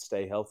guys can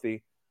stay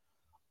healthy.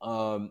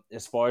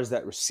 As far as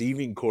that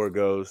receiving core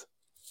goes,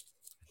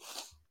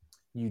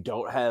 you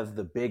don't have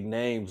the big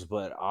names,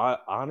 but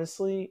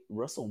honestly,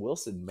 Russell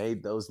Wilson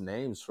made those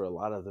names for a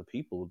lot of the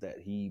people that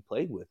he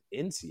played with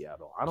in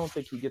Seattle. I don't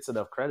think he gets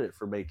enough credit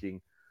for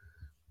making,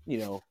 you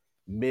know,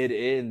 mid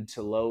end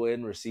to low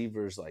end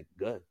receivers like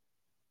good.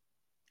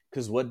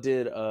 Because what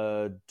did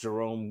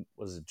Jerome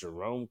was it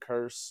Jerome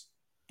Curse?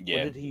 What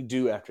Yeah. did he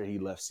do after he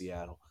left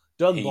Seattle?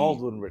 Doug He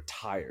Baldwin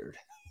retired.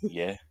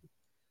 yeah.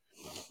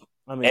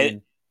 I And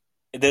mean,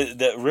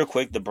 the real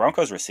quick, the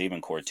Broncos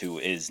receiving core too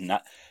is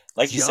not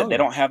like it's you said, they young.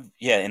 don't have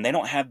and they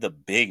don't have the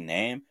big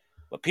name,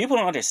 but people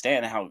don't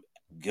understand how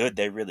good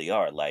they really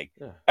are. Like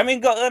Yeah,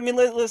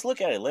 let's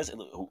look at it. Let's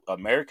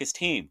America's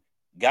team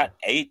got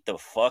ate the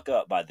fuck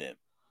up by them.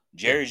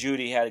 yeah. Jerry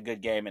Judy had a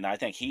good game, and I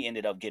think he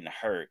ended up getting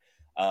hurt.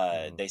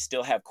 Mm-hmm. They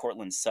still have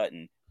Cortland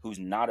Sutton, who's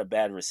not a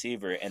bad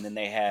receiver, and then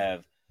they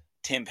have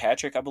Tim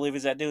Patrick, I believe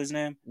is that dude's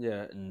name.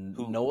 Yeah, and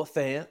Who Noah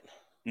Fant.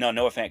 no,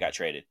 Noah Fant got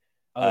traded.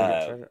 Oh, he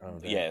got traded. Oh,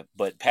 damn. Yeah,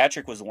 but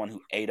Patrick was the one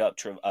who ate up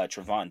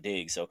Trevon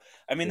Diggs. So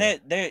I mean, Yeah,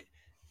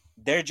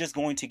 they're just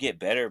going to get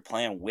better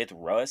playing with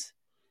Russ,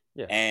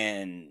 yeah,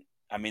 and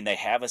I mean they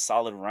have a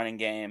solid running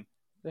game,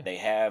 yeah. they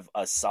have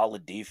a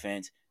solid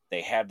defense,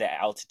 they have the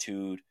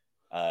altitude,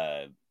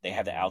 they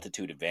have the Mm-hmm.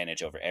 altitude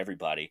advantage over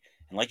everybody.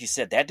 And like you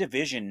said, that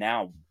division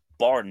now,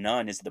 bar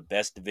none, is the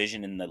best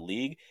division in the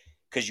league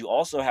because you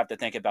also have to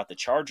think about the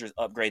Chargers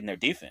upgrading their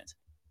defense.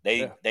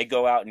 Yeah. They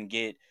go out and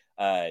get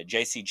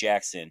J.C.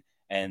 Jackson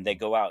and they Mm-hmm.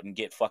 go out and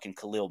get fucking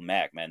Khalil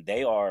Mack. Man,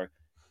 They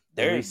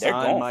they're re-signed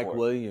going Mike for it.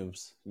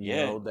 Williams.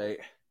 Yeah,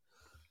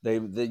 They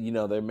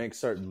make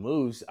certain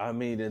moves. I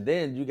mean, and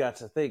then you got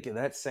to think in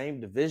that same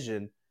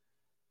division,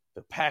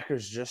 the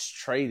Packers just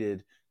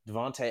traded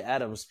Devontae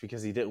Adams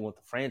because he didn't want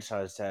the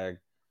franchise tag.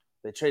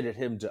 They traded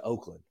him to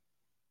Oakland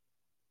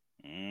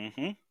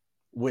hmm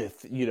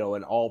with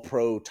an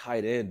All-Pro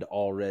tight end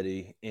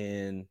already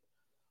in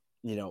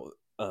Darren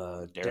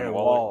Darren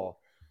Waller. Wall.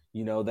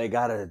 They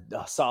got a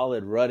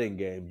solid running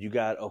game. You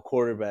got a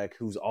quarterback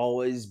who's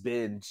always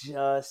been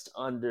just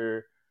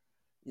under.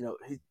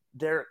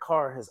 Derek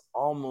Carr has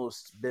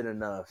almost been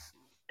enough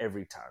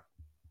every time.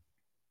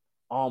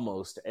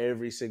 Almost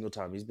every single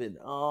time. He's been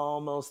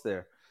almost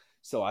there.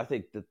 So I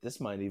think that this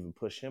might even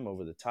push him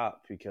over the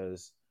top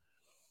because,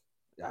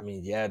 I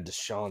mean, yeah,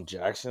 Deshaun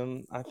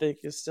Jackson, I think,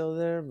 is still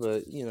there,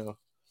 but,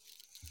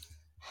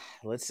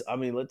 let's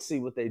see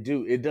what they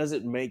do. It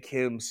doesn't make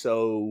him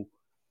so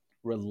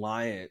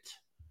reliant.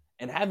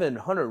 And having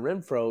Hunter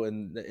Renfro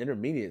and the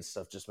intermediate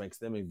stuff just makes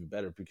them even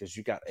better because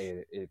you got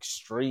an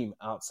extreme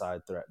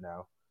outside threat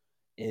now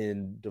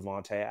in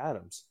Devontae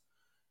Adams.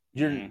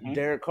 Your hmm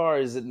Derek Carr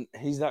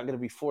he's not going to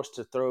be forced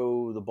to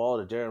throw the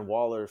ball to Darren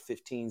Waller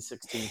 15,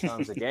 16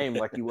 times a game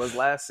like he was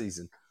last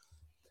season.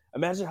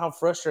 Imagine how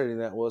frustrating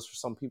that was for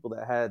some people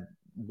that had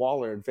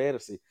Waller in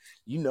fantasy.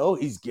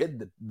 He's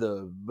getting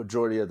the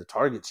majority of the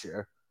target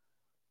share,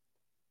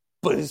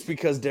 but it's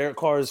because Derek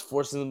Carr is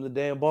forcing them the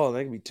damn ball, and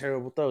they can be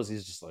terrible throws.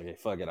 He's just like, hey,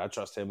 fuck it, I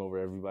trust him over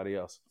everybody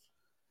else.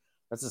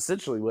 That's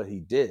essentially what he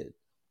did.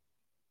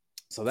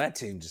 So that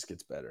team just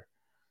gets better.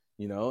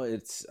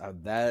 It's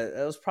that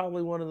was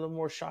probably one of the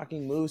more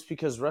shocking moves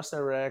because Russ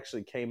never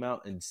actually came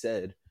out and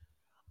said,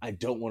 "I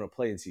don't want to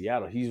play in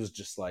Seattle." He was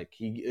just like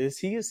he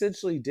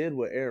essentially did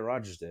what Aaron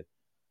Rodgers did.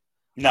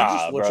 I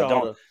just Nah, want bro, y'all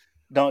don't to.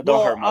 don't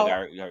Well, hurt my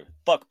guy.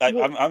 Fuck, I'm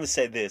well, gonna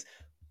say this.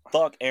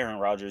 Fuck Aaron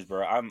Rodgers,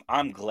 bro.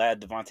 I'm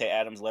glad Devontae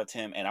Adams left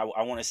him, and I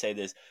want to say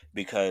this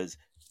because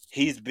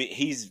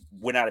he's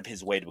went out of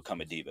his way to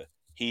become a diva.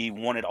 He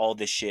wanted all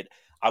this shit.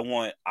 I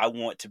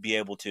want to be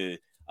able to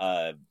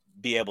uh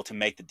be able to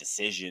make the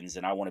decisions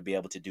and I want to be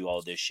able to do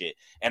all this shit.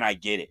 And I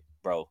get it,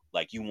 bro.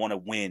 Like you want to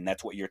win.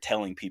 That's what you're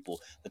telling people.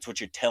 That's what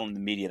you're telling the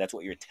media. That's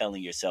what you're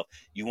telling yourself.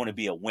 You want to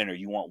be a winner.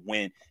 You want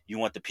win. You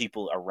want the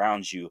people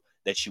around you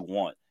that you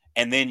want.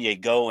 And then you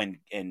go and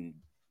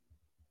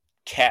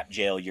cap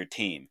jail your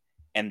team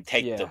and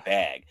take the Yeah.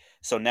 bag.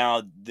 So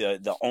now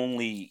the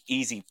only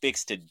easy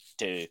fix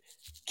to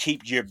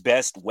keep your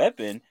best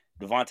weapon,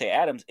 Devontae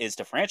Adams, is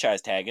to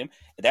franchise tag him.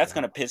 That's Yeah.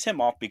 going to piss him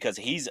off because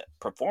he's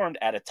performed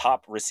at a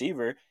top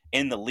receiver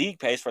in the league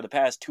pace for the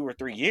past 2 or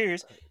 3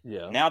 years.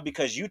 Yeah. Now,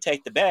 because you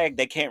take the bag,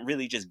 they can't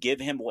really just give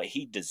him what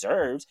he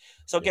deserves.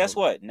 So Yeah. guess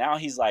what? Now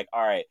he's like,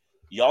 all right,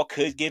 y'all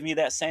could give me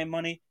that same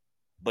money,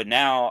 but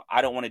now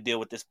I don't want to deal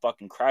with this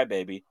fucking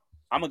crybaby.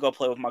 I'm gonna go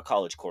play with my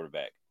college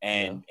quarterback Yeah.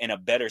 and in a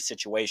better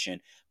situation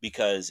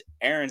because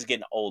Aaron's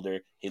getting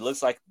older. He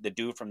looks like the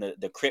dude from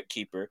the Crypt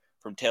Keeper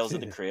from Tales of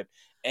the Crypt,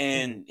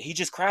 and he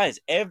just cries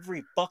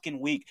every fucking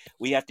week.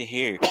 We have to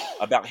hear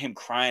about him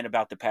crying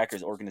about the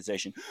Packers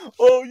organization.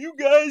 Oh, you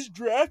guys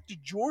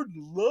drafted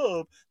Jordan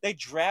Love. They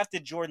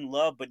drafted Jordan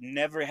Love, but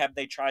never have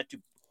they tried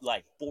to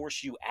like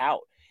force you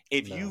out.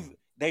 If No.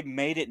 they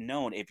made it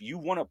known if you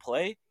want to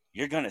play,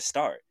 you're gonna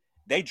start.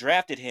 They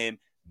drafted him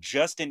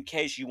just in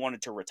case you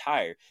wanted to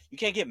retire. You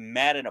can't get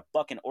mad at a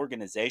fucking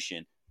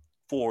organization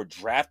for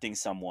drafting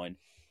someone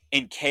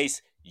in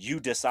case you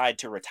decide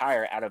to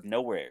retire out of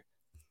nowhere.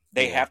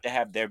 They Yeah. have to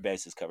have their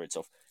bases covered.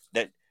 So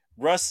that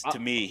Russ, I, to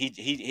me,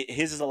 he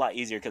his is a lot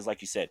easier because,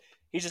 like you said,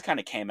 he just kind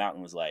of came out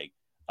and was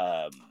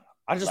um,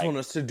 I just like, want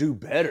us to do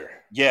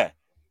better. yeah,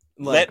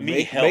 let Like me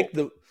make help.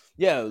 the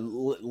yeah.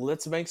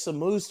 Let's make some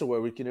moves to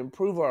where we can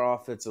improve our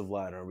offensive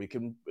line or we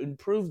can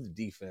improve the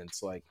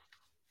defense. Like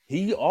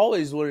he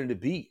always wanted to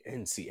be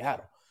in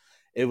Seattle.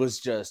 It was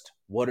just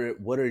what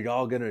are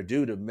y'all gonna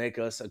do to make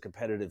us a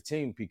competitive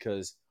team?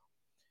 Because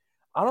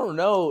I don't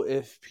know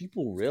if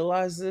people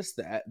realize this,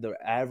 the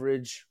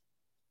average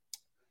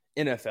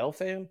NFL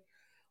fan,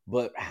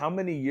 but how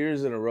many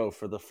years in a row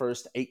for the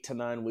first 8 to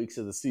 9 weeks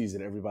of the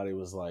season, everybody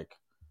was like,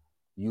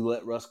 "You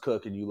let Russ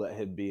cook and you let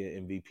him be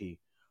an MVP."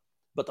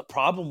 But the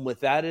problem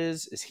with that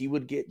is he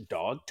would get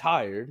dog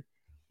tired,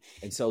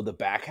 and so the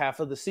back half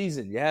of the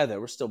season, yeah, they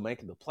were still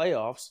making the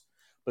playoffs,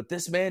 but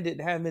this man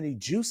didn't have any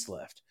juice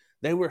left.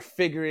 They were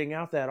figuring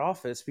out that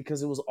offense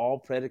because it was all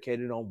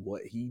predicated on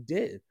what he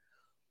did.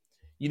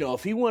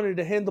 If he wanted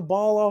to hand the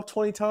ball off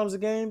 20 times a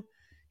game,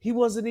 he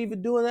wasn't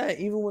even doing that,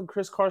 even when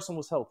Chris Carson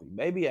was healthy.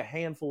 Maybe a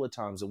handful of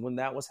times. And when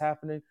that was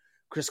happening,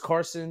 Chris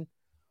Carson,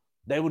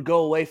 they would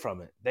go away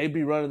from it. They'd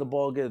be running the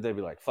ball good. They'd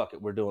be like, fuck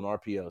it, we're doing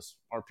RPOs.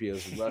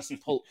 RPOs. Russ,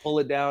 pull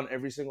it down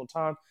every single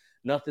time.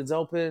 Nothing's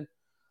open.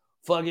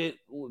 Fuck it.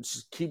 We'll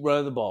just keep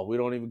running the ball. We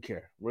don't even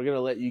care. We're going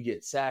to let you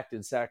get sacked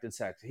and sacked and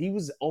sacked. He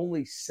was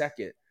only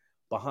second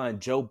behind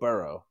Joe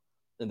Burrow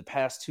in the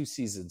past 2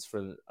 seasons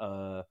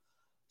for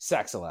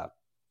sacks allowed.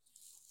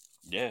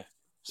 Yeah, they don't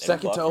Second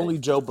to block for. only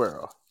Joe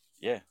Burrow.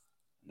 Yeah,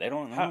 they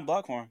don't How,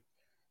 block for him.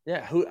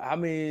 yeah,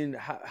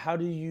 how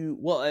do you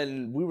well,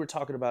 and we were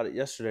talking about it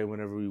yesterday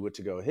whenever we went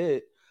to go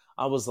hit.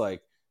 I was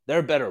like, they're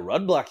a better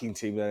run blocking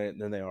team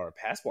than they are a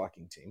pass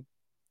blocking team.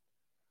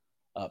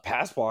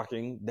 Pass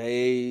blocking,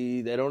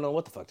 they don't know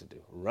what the fuck to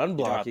do. Run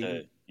blocking,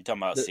 You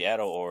talking about the,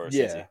 Seattle or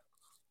yeah, Cincy? Seattle.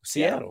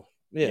 Seattle.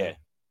 Yeah. Yeah,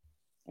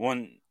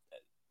 one,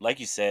 like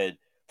you said,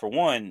 for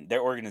one,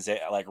 their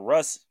organization, like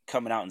Russ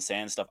coming out and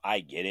saying stuff, I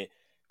get it.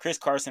 Chris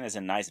Carson is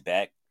a nice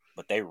back,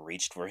 but they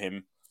reached for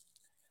him.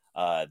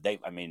 And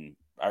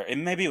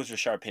maybe it was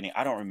Rashard Penny.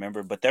 I don't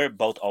remember, but they're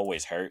both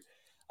always hurt.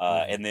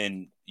 Mm-hmm. And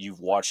then you've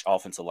watched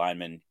offensive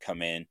linemen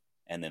come in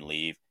and then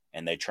leave,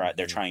 and they're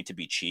Mm-hmm. trying to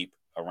be cheap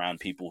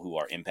around people who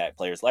are impact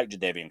players like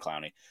Jadeveon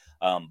Clowney.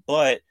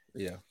 But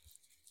Yeah.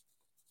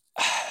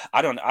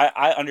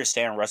 I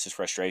understand Russ's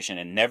frustration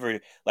and never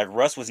like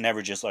Russ was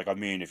never just like, I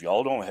mean, if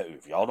y'all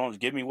don't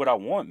give me what I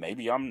want,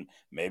 maybe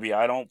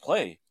I don't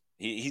play.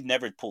 He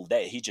never pulled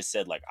that. He just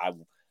said like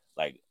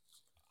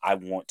I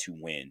want to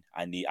win.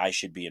 I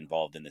should be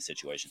involved in the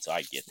situation. So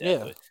I get that.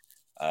 Yeah.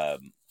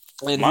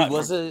 But And my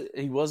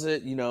he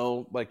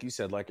wasn't, like you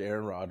said, like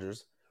Aaron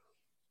Rodgers,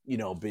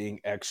 being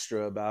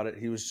extra about it.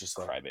 He was just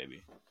like,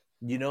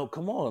 crybaby.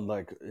 come on,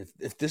 like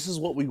if this is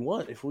what we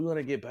want, if we want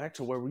to get back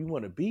to where we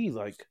want to be,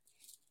 like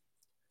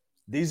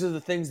these are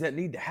the things that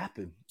need to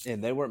happen.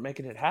 And they weren't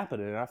making it happen.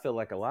 And I feel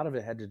like a lot of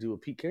it had to do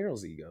with Pete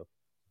Carroll's ego.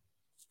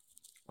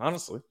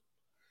 Honestly.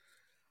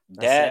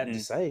 That's That sad to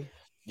and say.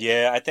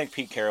 yeah, I think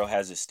Pete Carroll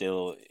has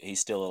he's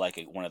still like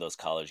one of those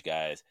college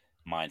guys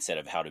mindset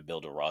of how to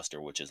build a roster,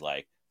 which is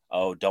like,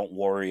 oh, don't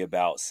worry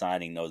about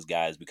signing those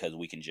guys because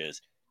we can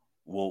just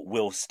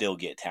we'll still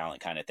get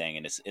talent kind of thing,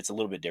 and it's a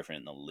little bit different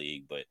in the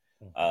league. But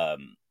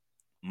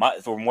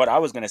Mm-hmm. from what I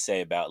was gonna say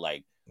about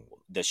like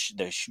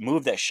the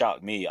move that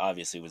shocked me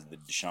obviously was the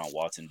Deshaun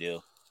Watson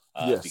deal,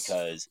 Yes.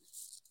 because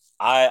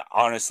I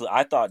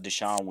thought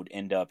Deshaun would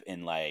end up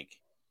in like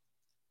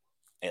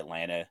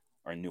Atlanta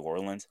or New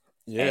Orleans,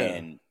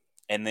 Yeah.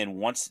 and then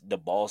once the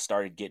ball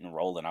started getting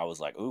rolling, I was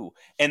like, ooh.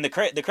 And the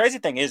crazy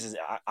thing is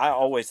I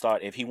always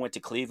thought if he went to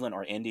Cleveland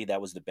or Indy,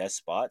 that was the best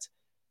spots.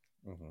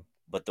 Mm-hmm.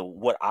 But the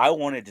what I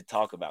wanted to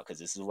talk about, because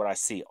this is what I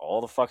see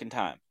all the fucking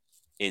time,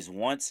 is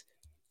once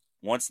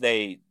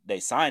they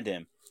signed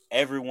him,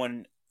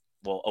 everyone,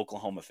 well,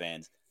 Oklahoma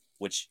fans,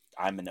 which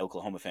I'm an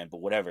Oklahoma fan,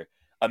 but whatever,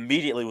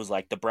 immediately was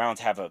like the Browns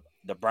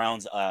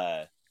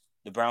are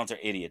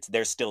idiots.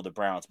 They're still the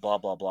Browns, blah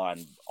blah blah,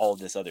 and all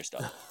this other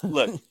stuff.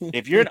 Look,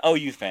 if you're an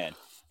OU fan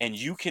and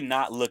you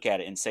cannot look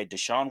at it and say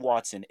Deshaun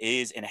Watson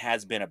is and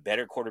has been a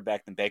better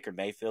quarterback than Baker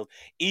Mayfield,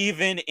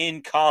 even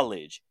in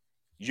college,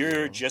 No.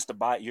 you're just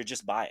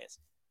biased.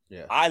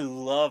 Yeah. I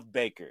love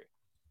Baker.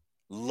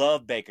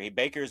 Love Baker.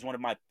 Baker is one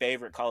of my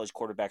favorite college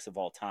quarterbacks of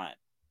all time.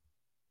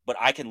 But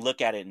I can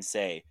look at it and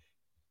say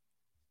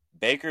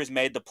Baker's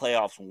made the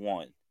playoffs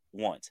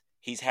once.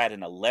 He's had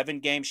an 11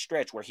 game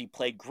stretch where he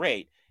played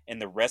great, and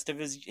the rest of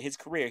his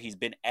career he's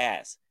been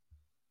ass.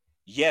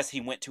 Yes, he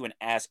went to an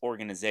ass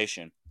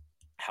organization.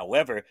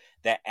 However,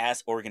 that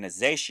ass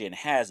organization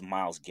has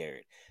Myles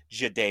Garrett,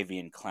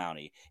 Jadeveon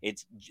Clowney.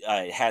 It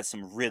has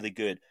some really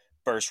good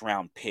first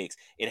round picks.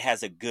 It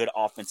has a good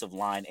offensive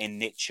line and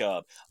Nick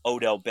Chubb,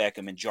 Odell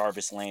Beckham, and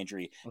Jarvis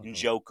Landry, and Mm-hmm.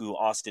 Njoku,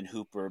 Austin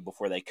Hooper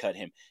before they cut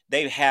him.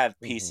 They have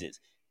Mm-hmm. pieces.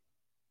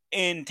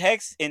 In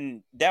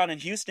down in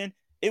Houston,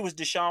 it was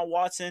Deshaun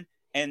Watson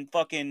and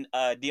fucking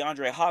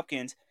DeAndre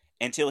Hopkins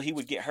until he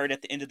would get hurt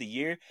at the end of the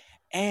year.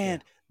 Yeah.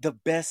 And the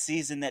best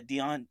season that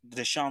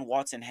Deshaun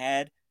Watson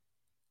had,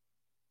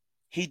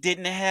 he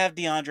didn't have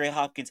DeAndre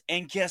Hopkins.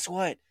 And guess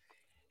what?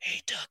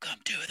 He took him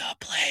to the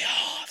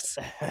playoffs.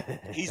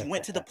 He's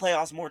went to the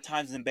playoffs more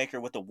times than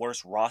Baker with the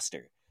worst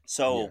roster. Yeah.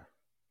 So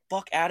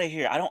fuck out of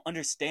here. I don't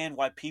understand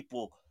why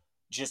people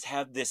just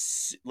have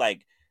this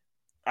like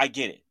I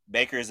get it.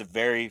 Baker is a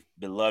very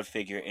beloved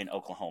figure in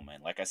Oklahoma.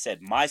 And like I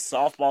said, my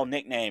softball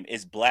nickname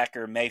is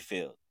Blacker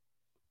Mayfield.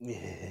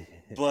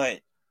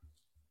 But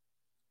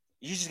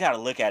you just got to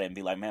look at it and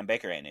be like, man,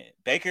 Baker ain't it.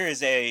 Baker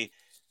is a.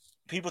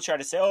 People try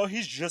to say, oh,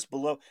 he's just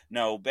below.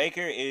 No,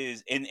 Baker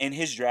is in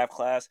his draft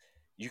class.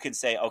 You can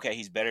say, okay,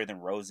 he's better than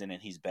Rosen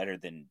and he's better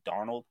than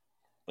Darnold.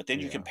 But then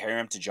you Yeah. compare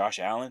him to Josh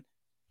Allen.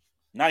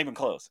 Not even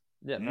close.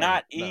 Yeah.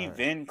 Not No.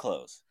 even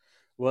close.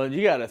 Well,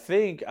 you got to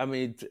think. I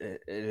mean,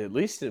 at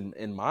least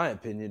in my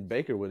opinion,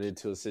 Baker went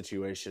into a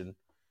situation,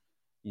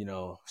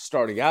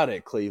 starting out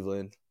at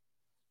Cleveland,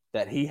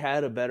 that he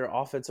had a better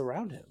offense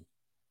around him.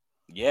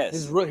 His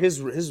Yes.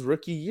 his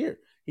rookie year,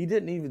 he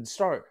didn't even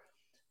start.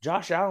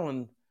 Josh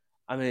Allen,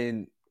 I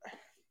mean,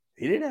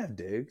 he didn't have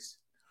Diggs.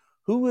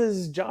 Who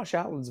was Josh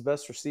Allen's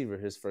best receiver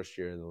his first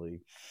year in the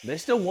league? They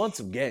still won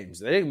some games.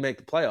 They didn't make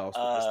the playoffs,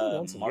 but they still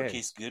won some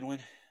Marquise games. Goodwin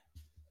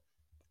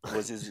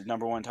was his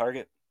number one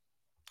target.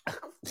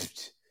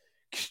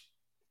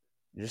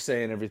 You're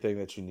saying everything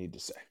that you need to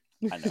say.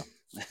 I know.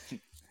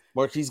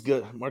 Marquise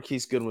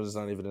Goodwin is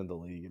not even in the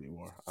league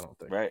anymore. I don't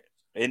think. Right.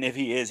 And if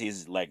he is,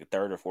 he's like a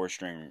third or fourth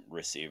string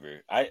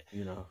receiver. I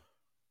You know.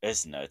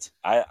 It's nuts.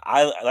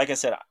 I like I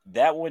said,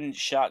 that wouldn't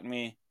shock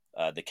me.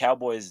 The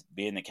Cowboys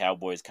being the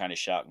Cowboys kind of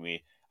shocked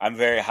me. I'm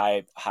very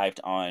hyped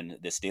on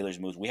the Steelers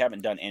moves. We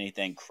haven't done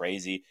anything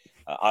crazy.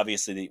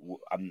 Obviously,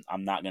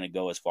 I'm not going to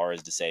go as far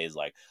as to say is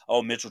like,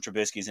 oh, Mitchell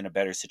Trubisky's in a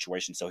better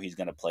situation, so he's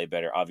going to play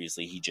better.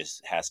 Obviously, he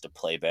just has to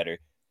play better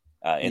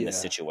in this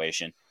Yeah.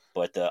 situation.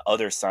 But the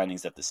other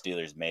signings that the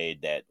Steelers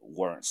made that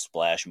weren't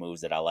splash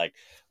moves that I liked,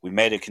 we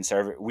made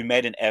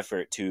an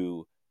effort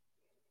to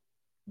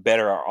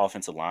better our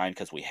offensive line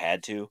because we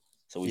had to.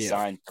 So we Yeah.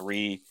 signed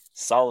 3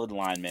 solid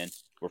linemen.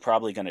 We're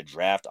probably going to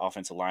draft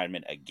offensive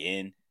linemen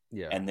again,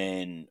 Yeah. and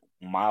then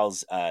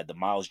the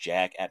Miles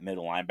Jack at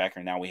middle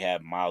linebacker. Now we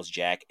have Miles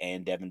Jack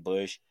and Devin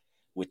Bush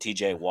with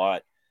T.J.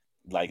 Watt.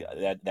 Like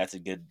that's a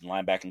good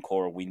linebacking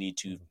core. We need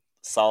to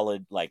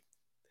solid like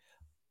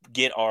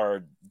get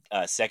our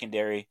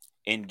secondary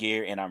in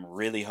gear, and I'm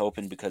really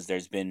hoping because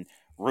there's been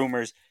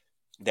rumors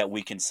that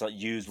we can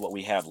use what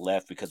we have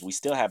left because we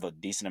still have a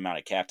decent amount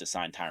of cap to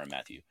sign Tyrann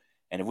Mathieu.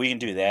 And if we can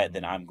do that,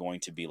 then I'm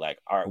going to be like,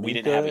 all right, we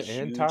didn't have a Minka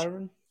and huge,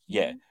 Tyron.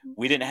 yeah,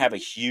 we didn't have a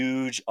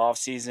huge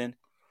offseason,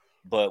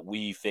 but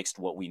we fixed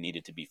what we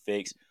needed to be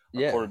fixed.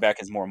 Our Yeah.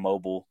 quarterback is more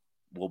mobile.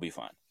 We'll be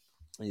fine.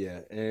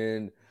 Yeah.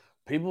 And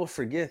people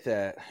forget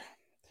that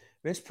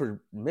Mitch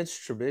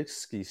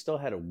Trubisky still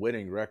had a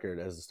winning record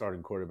as the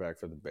starting quarterback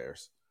for the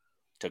Bears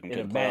Took him in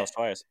to a the playoffs Matt.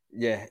 twice.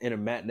 Yeah, in a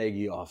Matt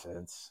Nagy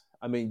offense.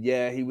 I mean,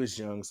 yeah, he was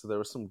young, so there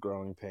were some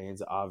growing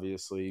pains,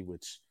 obviously,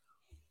 which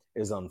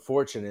is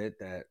unfortunate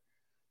that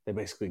they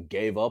basically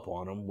gave up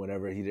on him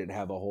whenever he didn't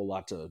have a whole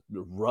lot to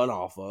run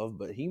off of.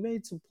 But he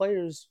made some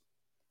players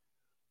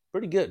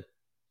pretty good.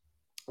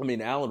 I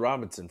mean, Allen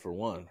Robinson for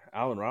one.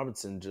 Allen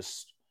Robinson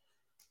just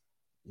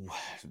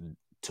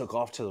took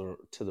off to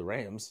the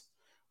Rams,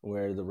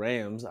 where the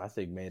Rams I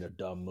think made a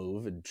dumb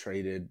move and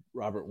traded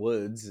Robert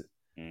Woods.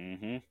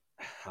 Mm-hmm.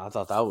 I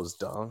thought that was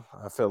dumb.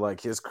 I feel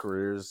like his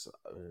career's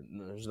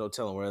there's no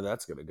telling where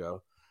that's gonna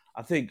go.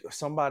 I think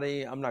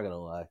somebody I'm not gonna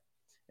lie,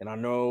 and I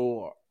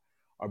know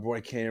our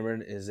boy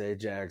Cameron is a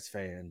Jags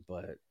fan,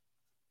 but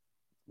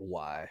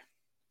why?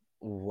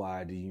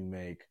 Why do you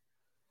make?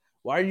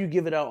 Why are you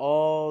giving out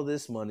all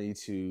this money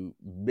to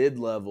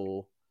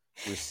mid-level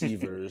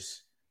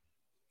receivers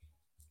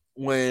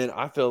when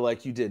I feel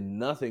like you did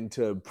nothing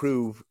to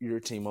improve your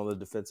team on the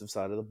defensive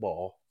side of the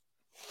ball.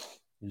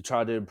 You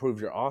tried to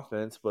improve your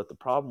offense, but the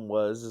problem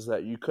was is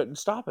that you couldn't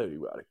stop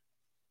anybody.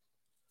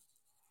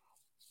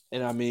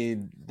 And I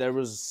mean, there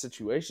was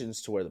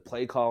situations to where the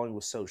play calling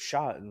was so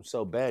shot and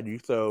so bad. You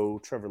throw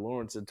Trevor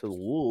Lawrence into the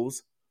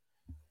wolves,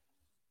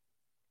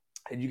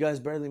 and you guys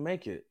barely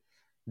make it.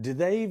 Did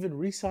they even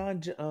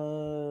re-sign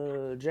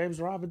James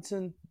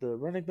Robinson, the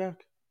running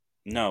back?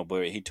 No,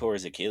 but he tore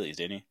his Achilles,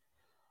 didn't he?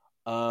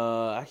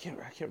 I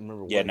can't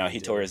remember Yeah, what no, he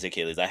he tore did. his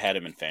Achilles. I had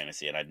him in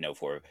fantasy, and I know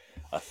for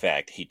a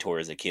fact he tore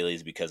his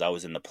Achilles because I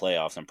was in the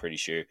playoffs. I'm pretty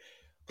sure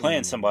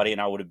playing somebody, Mm, and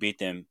I would have beat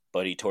them,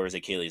 but he tore his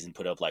Achilles and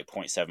put up like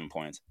 .7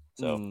 points.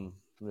 So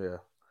yeah,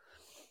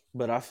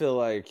 but I feel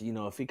like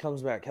if he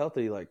comes back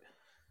healthy, like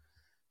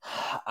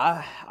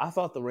I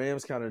thought the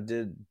Rams kind of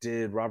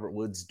did Robert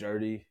Woods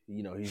dirty.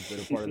 He's been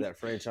a part of that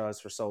franchise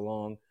for so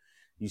long.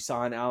 You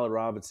sign Allen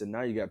Robinson,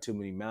 now you got too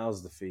many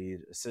mouths to feed,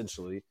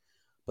 essentially.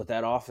 But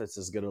that offense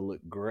is going to look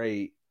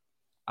great.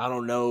 I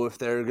don't know if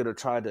they're going to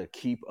try to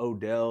keep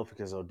Odell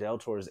because Odell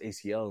tore his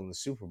ACL in the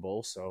Super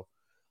Bowl. So,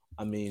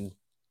 I mean,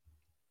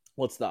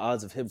 what's the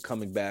odds of him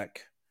coming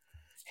back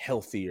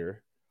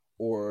healthier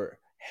or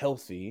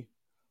healthy,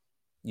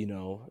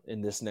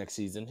 in this next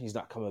season? He's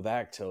not coming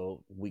back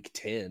till week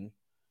 10,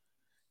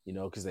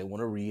 because they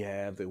want to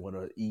rehab. They want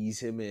to ease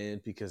him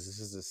in because this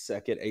is his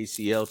second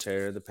ACL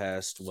tear in the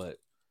past,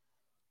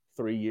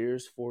 3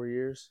 years, 4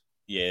 years?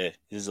 yeah,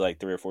 this is like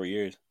 3 or 4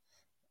 years.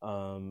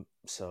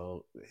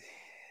 So,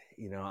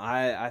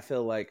 I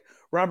feel like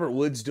Robert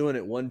Woods doing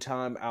it one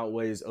time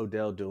outweighs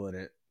Odell doing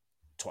it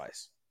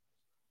twice,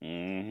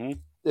 Hmm.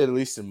 at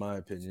least in my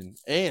opinion.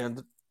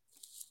 And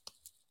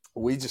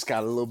we just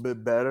got a little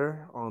bit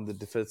better on the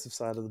defensive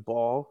side of the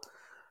ball.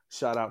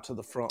 Shout out to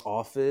the front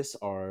office,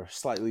 our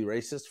slightly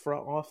racist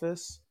front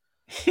office.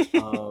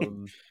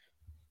 Um,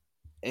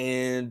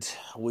 and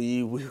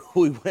we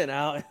went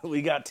out and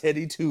we got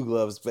Teddy Two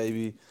Gloves,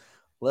 baby.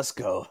 Let's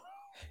go.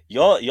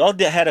 Y'all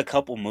had a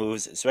couple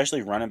moves,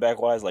 especially running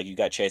back wise. Like you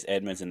got Chase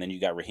Edmonds, and then you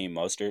got Raheem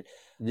Mostert.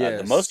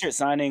 The Yes. Mostert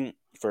signing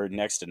for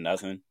next to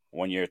nothing,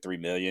 1 year, 3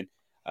 million.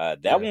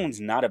 That Yeah. one's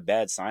not a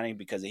bad signing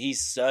because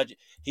he's such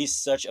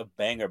a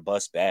banger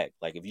bust back.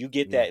 Like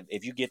Yeah.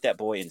 if you get that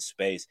boy in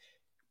space,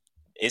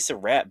 it's a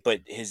wrap.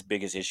 But his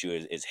biggest issue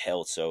is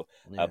health. So,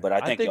 Yeah. but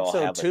I I think think y'all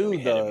so have a too. three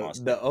headed The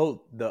monster.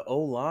 the O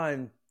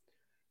line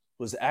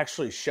was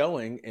actually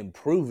showing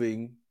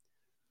improving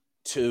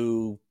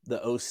to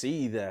the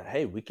OC that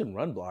hey, we can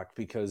run block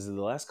because in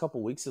the last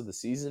couple weeks of the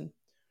season,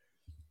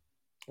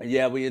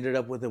 yeah, we ended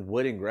up with a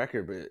winning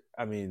record, but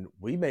I mean,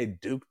 we made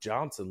Duke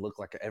Johnson look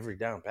like an every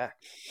down back.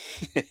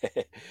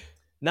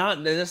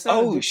 Not that's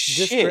not a Oh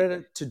shit!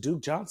 discredit to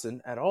Duke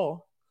Johnson at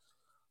all.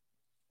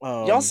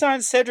 Y'all Um,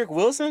 signed Cedric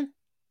Wilson?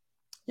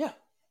 yeah,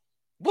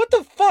 What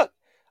the fuck?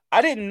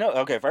 I didn't know.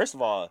 Okay, first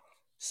of all,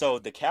 so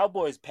the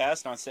Cowboys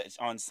passed on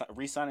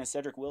re-signing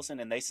Cedric Wilson,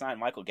 and they signed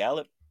Michael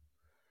Gallup.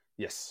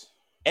 yes,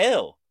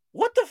 L.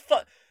 What the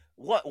fuck?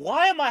 What?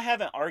 Why am I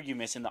having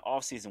arguments in the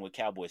offseason with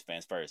Cowboys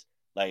fans first?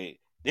 Like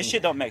this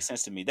shit don't make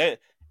sense to me.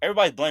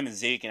 Everybody's blaming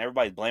Zeke and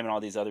everybody's blaming all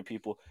these other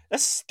people.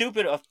 That's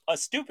stupid. A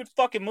stupid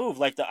fucking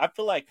move. I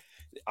feel like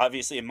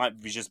obviously it might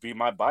just be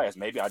my bias.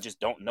 Maybe I just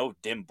don't know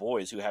dim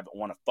boys who haven't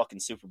won a fucking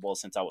Super Bowl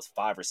since I was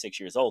 5 or 6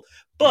 years old.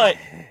 But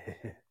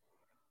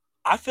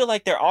I feel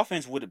like their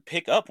offense would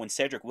pick up when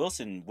Cedric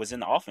Wilson was in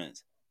the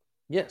offense.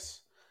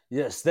 yes,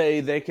 yes.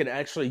 They could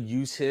actually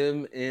use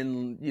him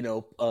in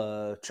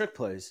trick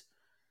plays.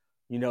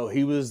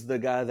 He was the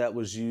guy that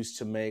was used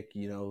to make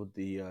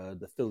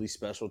the Philly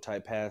special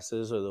type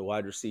passes or the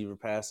wide receiver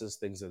passes,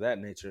 things of that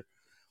nature.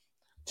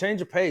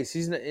 Change of pace.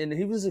 And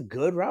he was a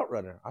good route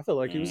runner. I feel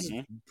like he was a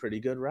Mm-hmm. pretty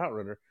good route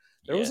runner.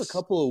 There was a Yes.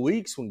 couple of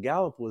weeks when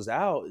Gallup was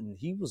out and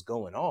he was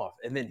going off,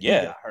 and then he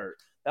Yeah. got hurt.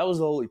 That was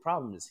the only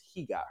problem is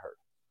he got hurt.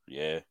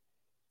 Yeah.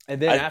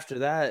 And then I after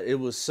that, it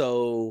was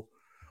so.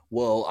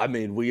 Well, I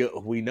mean,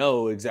 we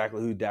know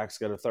exactly who Dak's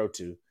going to throw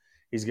to.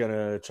 He's going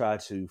to try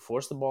to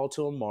force the ball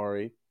to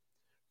Amari,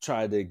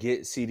 try to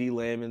get CD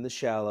Lamb in the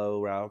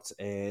shallow routes,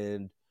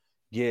 and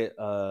get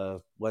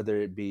whether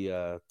it be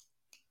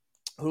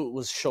who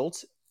was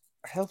Schultz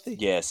healthy?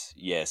 Yes,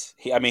 yes.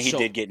 He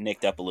Schultz, did get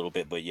nicked up a little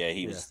bit, but yeah,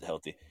 he yeah, was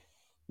healthy.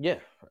 yeah.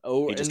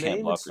 Oh, He just and they can't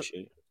even block for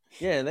shit.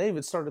 yeah, and they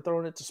even started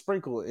throwing it to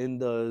Sprinkle in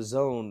the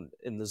zone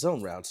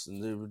routes,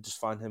 and they would just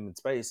find him in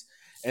space,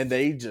 and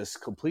they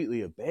just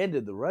completely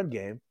abandoned the run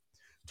game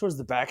towards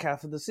the back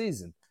half of the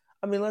season.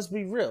 I mean, let's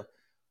be real.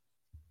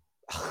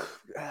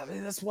 I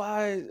mean, that's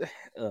why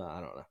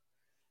I don't know.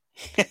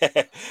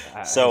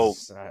 I So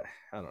just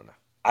I don't know.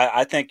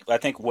 I think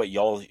what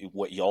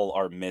y'all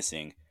are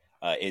missing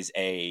is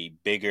a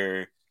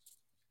bigger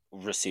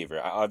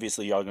receiver.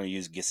 Obviously, y'all gonna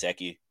use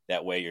Gesicki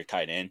that way. You're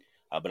tight end,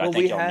 but I Well,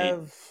 think we y'all need.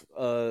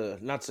 have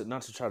not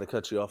to try to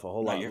cut you off a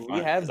whole No, lot. you're We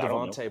fine have because I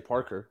don't know. Devontae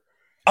Parker.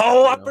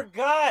 Oh, You I know,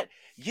 forgot.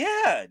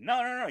 Yeah,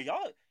 no, no,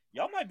 no.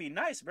 Y'all might be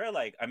nice, bro.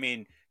 Like,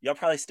 y'all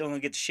probably still gonna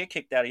get the shit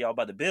kicked out of y'all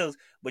by the Bills,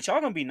 but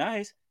y'all gonna be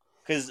nice.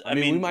 Because I I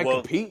mean, we mean, might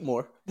well, compete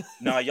more.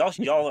 no,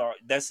 y'all are.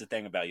 That's the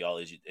thing about y'all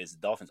is the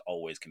Dolphins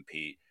always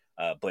compete.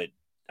 But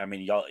I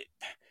mean, y'all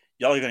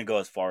are gonna go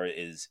as far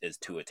as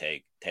Tua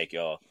take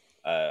y'all.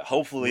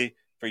 Hopefully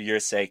for your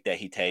sake that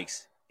he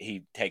takes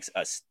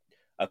us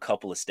a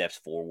couple of steps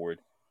forward.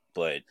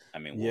 But I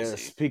mean, we'll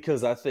Yes, see.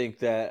 because I think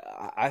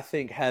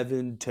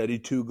having Teddy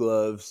Two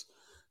Gloves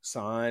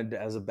signed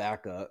as a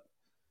backup,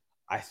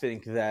 I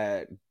think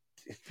that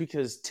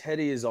because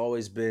Teddy has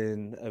always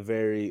been a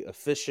very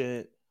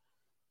efficient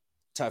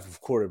type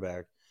of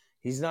quarterback,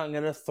 he's not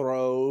going to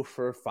throw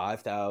for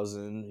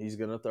 5,000. He's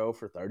going to throw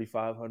for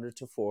 3,500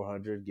 to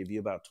 400, give you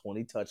about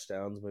 20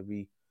 touchdowns,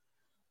 maybe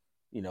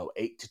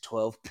 8 to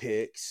 12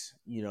 picks.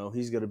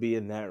 He's going to be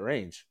in that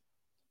range.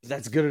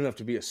 That's good enough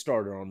to be a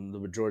starter on the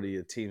majority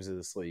of teams of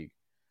this league.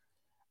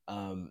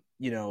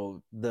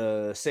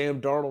 The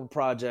Sam Darnold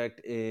project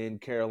in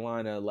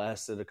Carolina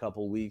lasted a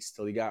couple weeks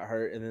till he got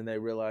hurt, and then they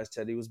realized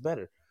Teddy was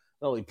better.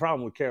 The only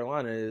problem with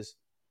Carolina is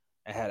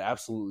it had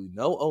absolutely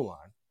no O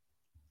line.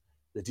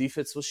 The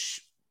defense was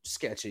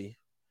sketchy.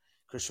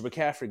 Christian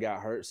McCaffrey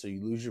got hurt, so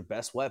you lose your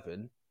best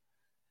weapon.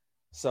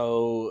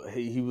 So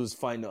he was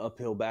fighting an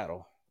uphill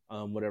battle.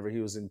 Whenever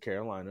he was in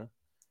Carolina,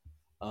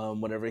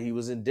 whenever he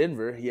was in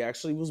Denver, he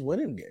actually was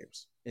winning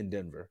games in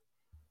Denver.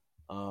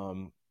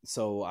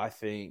 So I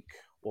think,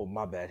 well,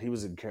 my bad. He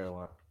was in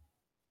Carolina.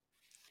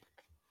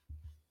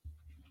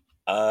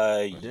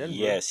 Denver.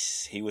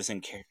 Yes,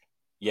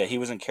 yeah, he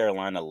was in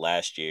Carolina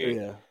last year.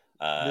 Yeah.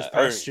 This Or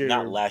past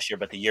not year, last year,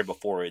 but the year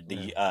before.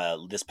 yeah.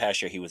 This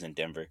past year he was in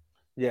Denver.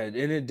 Yeah, and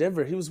in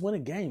Denver, he was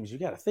winning games. You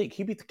got to think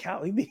he beat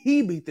the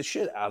he beat the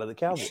shit out of the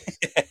Cowboys.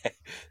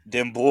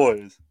 Them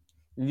boys.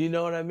 You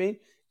know what I mean?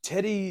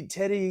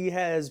 Teddy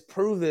has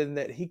proven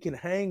that he can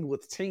hang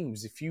with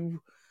teams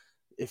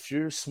if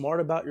you're smart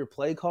about your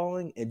play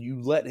calling and you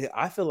let him.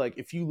 I feel like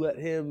if you let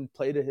him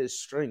play to his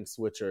strengths,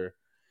 which are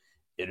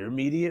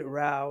intermediate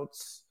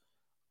routes,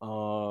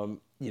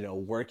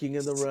 working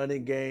in the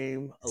running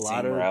game, a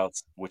lot Seam of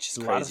routes, which is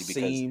a lot of crazy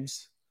because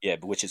seams. yeah,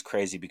 but which is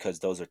crazy because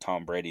those are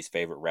Tom Brady's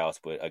favorite routes.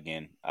 But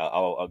again,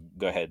 I'll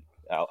go ahead.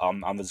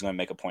 I'm just going to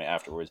make a point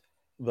afterwards.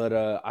 But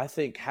I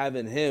think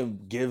having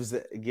him gives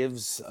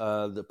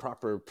the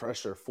proper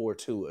pressure for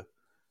Tua.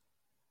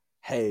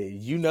 Hey,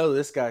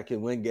 this guy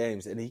can win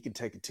games and he can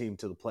take a team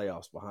to the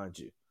playoffs behind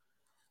you.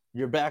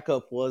 Your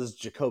backup was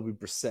Jacoby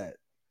Brissett.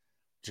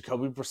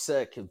 Jacoby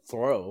Brissett can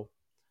throw,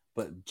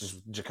 but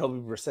just Jacoby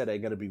Brissett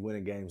ain't gonna be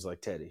winning games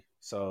like Teddy.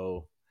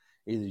 So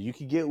either you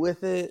can get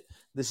with it.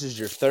 This is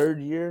your third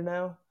year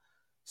now.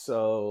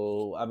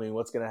 So I mean,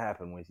 what's gonna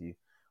happen with you?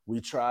 We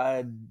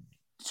tried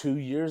 2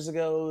 years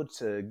ago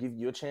to give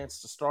you a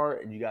chance to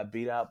start, and you got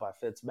beat out by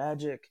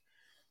Fitzmagic.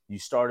 You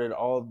started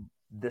all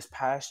this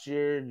past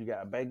year. You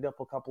got banged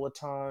up a couple of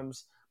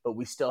times, but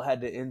we still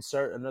had to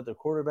insert another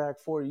quarterback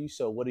for you.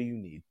 So what do you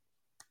need?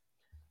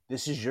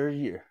 This is your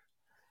year.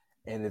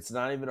 And it's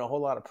not even a whole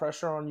lot of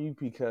pressure on you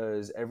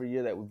because every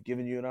year that we've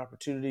given you an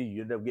opportunity,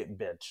 you end up getting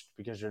benched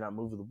because you're not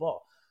moving the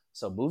ball.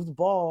 So move the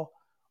ball,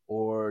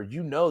 or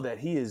that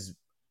he is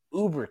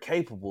uber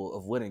capable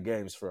of winning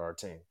games for our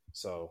team.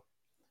 So,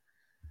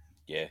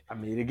 Yeah. I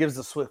mean, it gives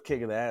the swift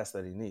kick of the ass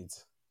that he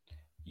needs.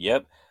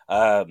 Yep.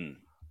 Um,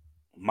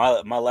 my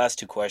last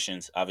two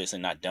questions, obviously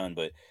not done,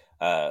 but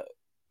uh,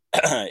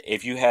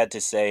 if you had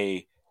to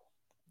say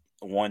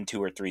one,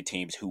 two, or three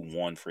teams who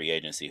won free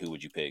agency, who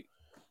would you pick?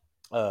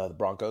 The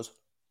Broncos,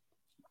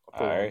 All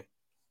for one. right,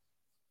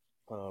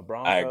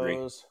 I agree.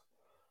 Broncos,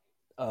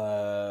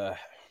 uh,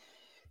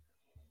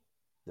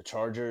 the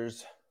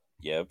Chargers,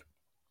 Yep.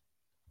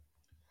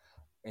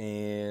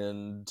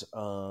 and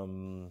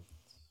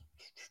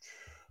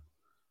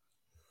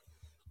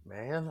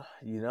man,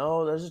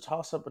 there's a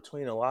toss up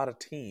between a lot of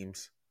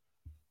teams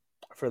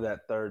for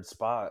that third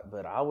spot,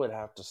 but I would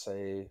have to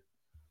say,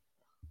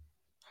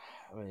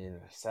 I mean,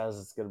 as sad as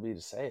it's going to be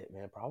to say it,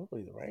 man,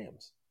 probably the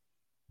Rams.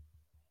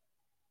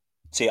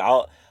 See,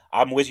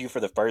 I'm with you for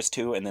the first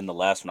two, and then the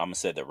last one I'm gonna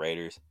say the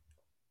Raiders.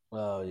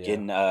 Oh,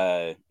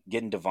 yeah.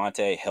 Getting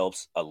Devontae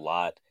helps a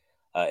lot,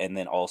 and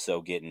then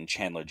also getting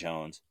Chandler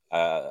Jones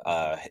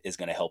Mm-hmm. is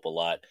gonna help a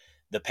lot.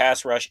 The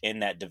pass rush in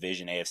that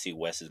division, AFC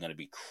West, is gonna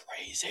be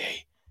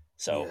crazy.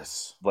 So,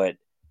 Yes. but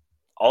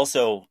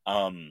also,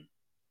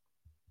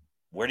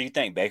 where do you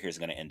think Baker is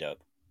gonna end up?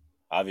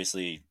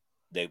 Obviously,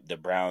 the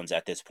Browns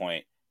at this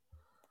point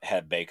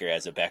have Baker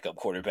as a backup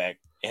quarterback,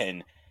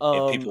 and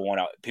if Um, people want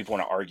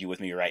to argue with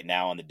me right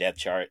now on the depth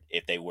chart,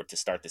 if they were to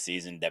start the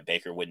season that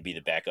Baker wouldn't be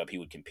the backup, he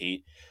would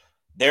compete.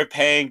 They're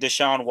paying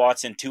Deshaun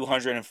Watson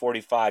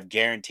 245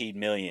 guaranteed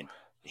million.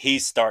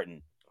 He's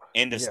starting.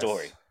 End of yes.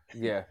 story.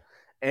 Yeah.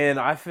 And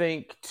I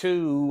think,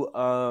 too,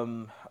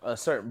 a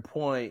certain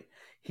point,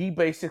 he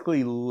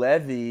basically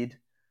levied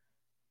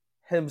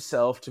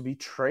himself to be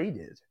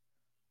traded.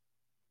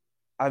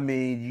 I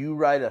mean, you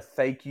write a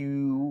thank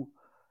you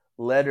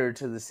letter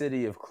to the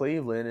city of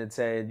Cleveland and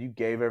saying you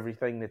gave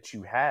everything that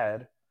you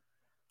had.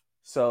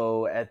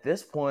 So at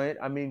this point,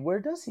 I mean, where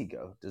does he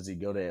go? Does he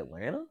go to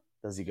Atlanta?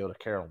 Does he go to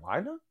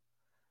Carolina?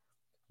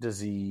 Does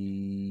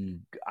he?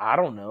 I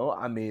don't know.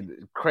 I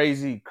mean,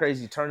 crazy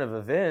turn of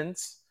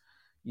events.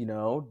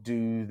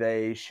 Do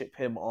they ship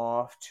him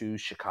off to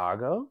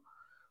Chicago?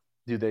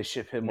 Do they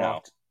ship him off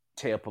No, to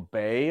Tampa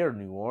Bay or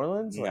New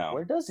Orleans? Like, no.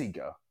 where does he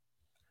go?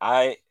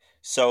 I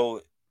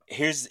so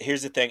here's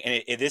the thing,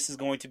 and this is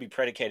going to be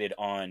predicated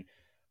on,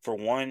 for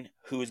one,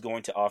 who is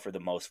going to offer the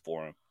most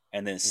for him,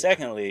 and then Yeah,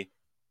 secondly,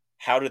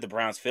 how do the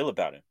Browns feel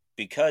about him?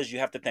 Because you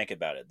have to think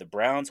about it. The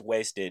Browns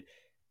wasted,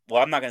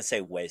 well, I'm not going to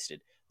say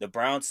wasted. The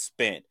Browns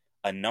spent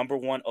a number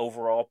one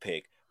overall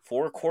pick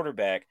for a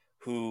quarterback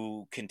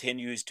who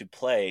continues to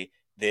play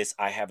this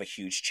I have a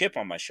huge chip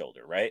on my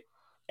shoulder, right?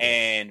 yeah,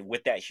 And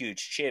with that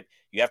huge chip,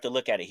 you have to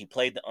look at it. He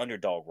played the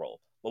underdog role.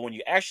 But when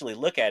you actually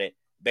look at it,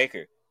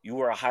 Baker, you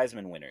were a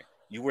Heisman winner.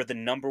 You were the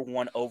number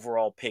one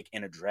overall pick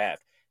in a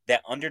draft.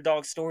 That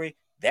underdog story,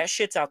 that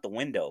shit's out the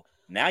window.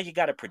 Now you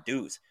got to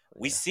produce.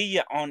 We yeah, see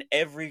you on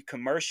every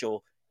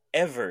commercial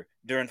ever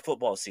during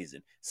football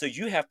season. So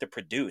you have to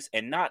produce,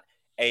 and not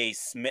a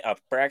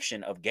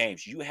fraction of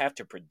games. You have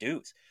to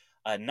produce.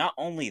 Not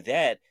only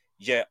that,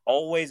 you're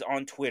always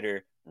on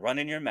Twitter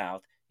running your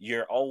mouth.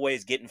 You're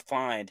always getting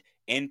fined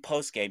in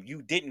post game.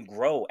 You didn't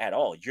grow at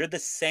all. You're the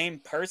same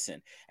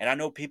person. And I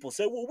know people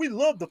say, well, we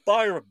love the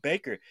fire of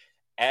Baker.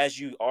 As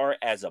you are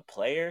as a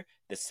player,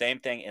 the same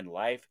thing in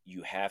life,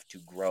 you have to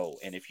grow.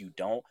 And if you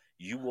don't,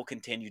 you will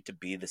continue to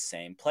be the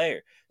same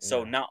player.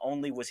 So yeah. not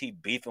only was he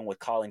beefing with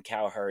Colin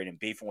Cowherd and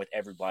beefing with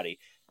everybody,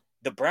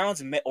 the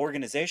Browns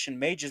organization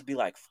may just be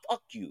like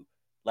fuck you,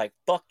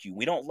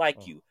 we don't like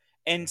Oh, you,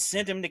 and mhm.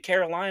 send him to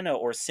Carolina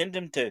or send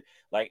him to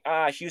like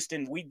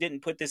Houston. We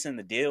didn't put this in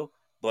the deal,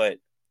 but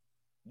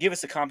give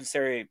us a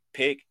compensatory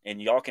pick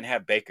and y'all can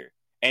have Baker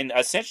and Yeah,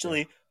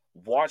 essentially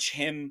watch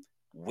him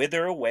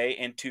wither away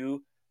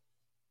into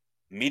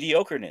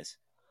mediocreness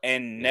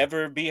and yeah.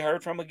 never be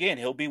heard from again.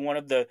 He'll be one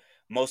of the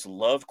most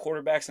loved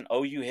quarterbacks in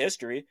OU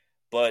history,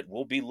 but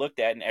will be looked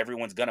at and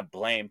everyone's gonna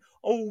blame.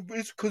 Oh,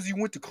 it's because he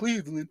went to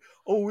Cleveland.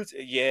 Oh, it's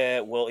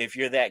yeah. Well, if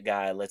you're that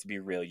guy, let's be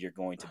real. You're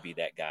going to be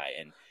that guy.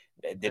 And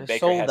They did Baker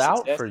sold have out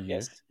success? for you.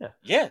 Yes. Yeah.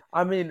 Yeah.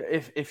 I mean,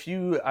 if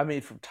you, I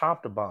mean, from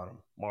top to bottom,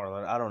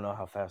 Marlon. I don't know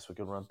how fast we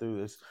can run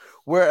through this.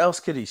 Where else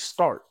could he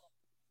start?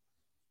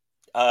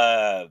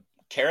 Uh,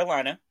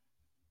 Carolina,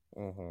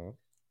 Hmm.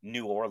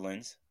 New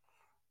Orleans.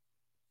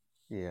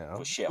 Yeah.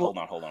 Well, shit. Well,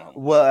 Hold on.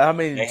 well, I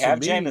mean, They to have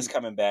Jameis me,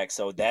 coming back,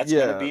 so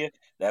yeah,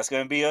 that's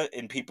gonna be a,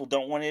 and people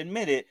don't want to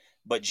admit it,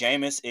 but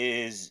Jameis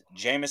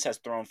has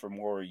thrown for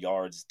more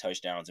yards,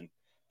 touchdowns, and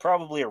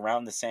probably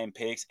around the same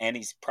picks, and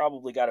he's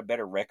probably got a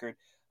better record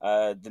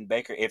than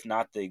Baker, if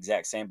not the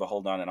exact same. But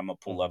hold on, and I'm gonna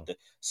pull hmm up the.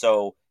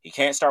 So he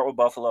can't start with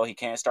Buffalo. He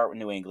can't start with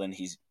New England.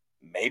 He's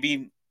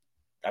maybe,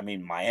 I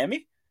mean,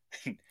 Miami.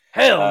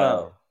 hell uh,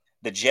 no.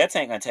 the Jets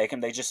ain't gonna take him.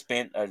 They just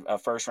spent a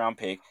first round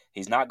pick.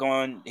 He's not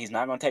going. He's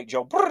not going to take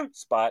Joe Burrow's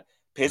spot. Nope.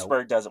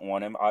 Pittsburgh doesn't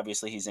want him.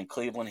 Obviously, he's in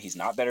Cleveland. He's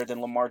not better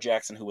than Lamar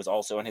Jackson, who was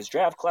also in his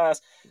draft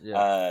class. Yeah.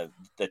 Uh,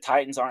 the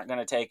Titans aren't going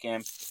to take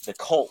him. The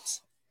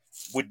Colts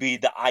would be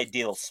the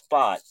ideal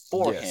spot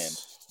for him,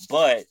 Yes.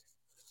 but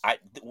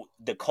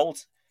the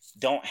Colts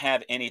don't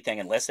have anything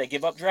unless they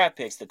give up draft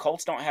picks. The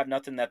Colts don't have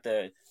nothing that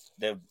the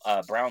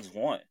Browns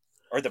want,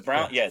 or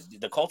Yeah.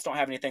 the Colts don't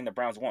have anything the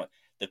Browns want.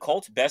 The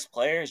Colts' best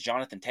player is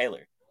Jonathan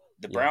Taylor.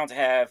 The Yeah. Browns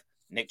have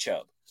Nick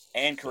Chubb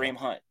and Yeah. Kareem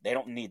Hunt. They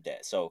don't need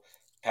that. So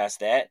past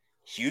that,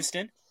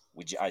 Houston,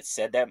 I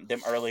said that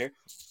them earlier.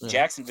 Yeah.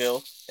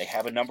 Jacksonville, they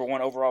have a number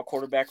one overall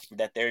quarterback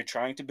that they're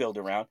trying to build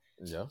around.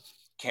 Yeah.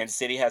 Kansas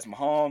City has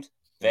Mahomes.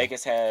 Yeah.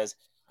 Vegas has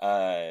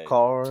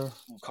Carr.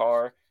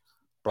 Carr, Herb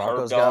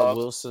Broncos got Dog,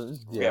 Wilson.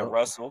 yeah, Yep.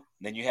 Russell.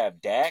 Then you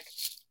have Dak,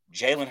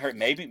 Jalen Hurt,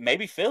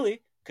 maybe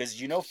Philly, because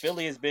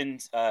Philly has been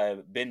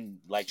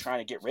like trying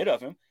to get rid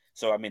of him.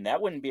 So I mean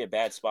that wouldn't be a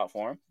bad spot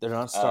for him. They're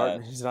not Uh,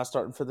 starting. He's not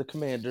starting for the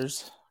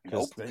Commanders because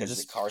nope, they because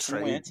just Carson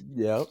trade. Wentz.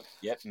 Yep.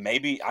 Yep,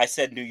 maybe I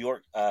said New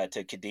York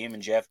to Kadeem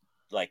and Jeff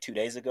like 2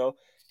 days ago.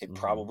 He'd Hmm.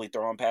 probably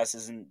throw him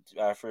passes in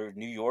for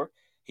New York.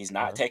 He's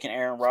not Yeah. taking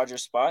Aaron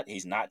Rodgers' spot.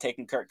 He's not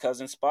taking Kirk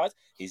Cousins' spot.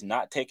 He's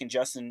not taking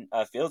Justin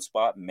Fields'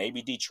 spot.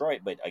 Maybe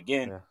Detroit, but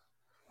again, Yeah.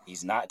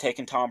 he's not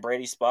taking Tom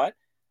Brady's spot.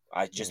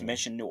 I just Mm.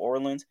 mentioned New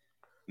Orleans.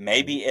 Mm.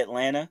 Maybe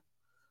Atlanta.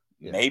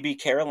 Yeah. Maybe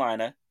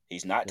Carolina.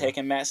 He's not Yeah.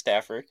 taking Matt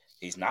Stafford.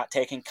 He's not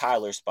taking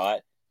Kyler's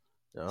spot.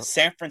 Yep.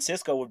 San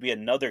Francisco would be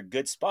another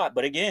good spot.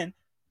 But again,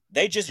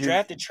 they just Jim.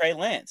 drafted Trey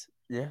Lance.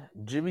 Yeah.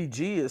 Jimmy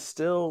G is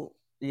still.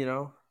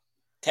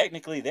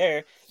 Technically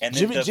there. And then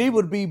Jimmy G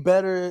would be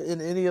better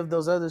in any of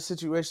those other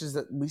situations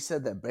that we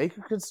said that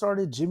Baker could start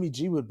in. Jimmy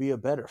G would be a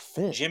better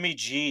fit. Jimmy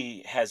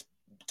G has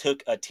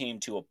took a team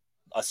to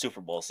a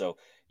Super Bowl. So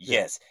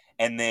Yeah. yes.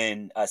 And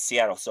then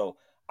Seattle. So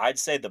I'd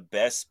say the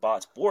best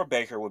spots for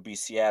Baker would be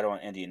Seattle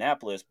and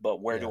Indianapolis. But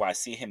where Yeah. do I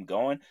see him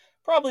going?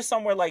 Probably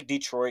somewhere like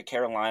Detroit,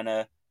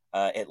 Carolina,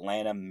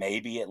 Atlanta,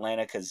 maybe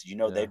Atlanta, because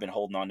Yeah. they've been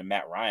holding on to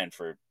Matt Ryan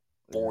for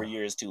 4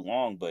 years too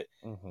long. But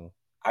Hmm.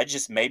 I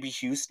just maybe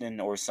Houston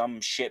or some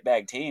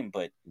shitbag team.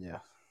 But Yeah.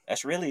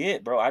 that's really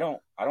it, bro. I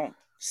don't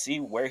see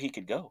where he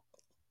could go.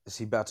 Is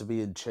he about to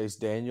be in Chase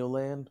Daniel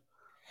land?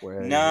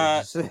 where you're Nah,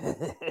 just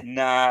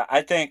nah.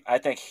 I think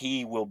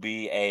he will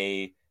be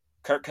a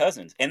Kirk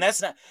Cousins, and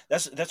that's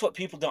what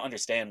people don't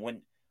understand.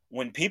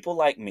 When people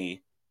like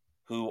me,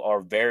 who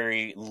are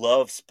very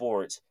love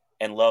sports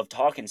and love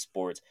talking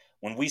sports,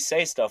 when we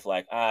say stuff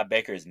like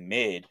Baker's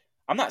mid,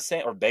 I'm not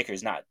saying or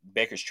Baker's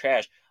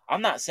trash.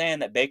 I'm not saying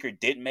that Baker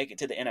didn't make it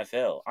to the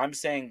NFL. I'm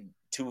saying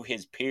to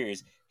his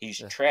peers he's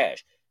yeah,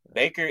 trash.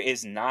 Baker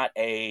is not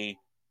a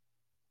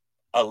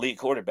elite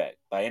quarterback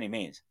by any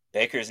means.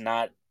 Baker's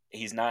not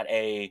he's not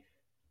a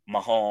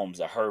Mahomes,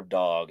 a Herb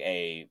Dog,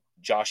 a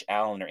Josh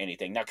Allen or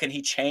anything. Now, can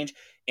he change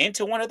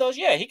into one of those?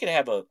 Yeah, he could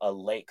have a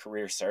late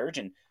career surge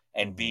and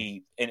hmm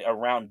be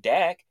around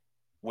Dak,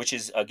 which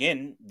is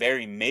again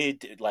very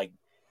mid, like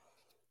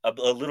a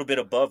little bit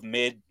above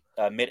mid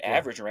yeah,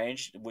 average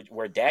range,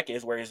 where Dak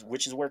is,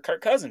 which is where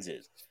Kirk Cousins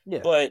is. yeah.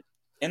 But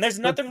and there's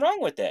But nothing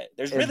wrong with that.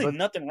 There's really but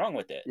nothing wrong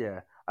with that.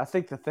 yeah, I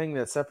think the thing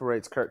that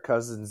separates Kirk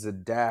Cousins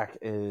and Dak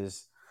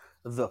is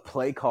the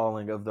play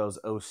calling of those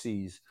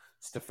OCs.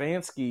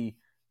 Stefanski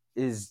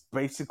is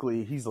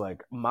basically he's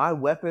like my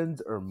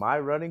weapons are my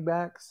running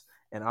backs,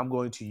 and I'm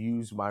going to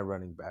use my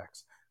running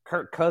backs.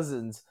 Kirk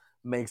Cousins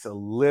makes a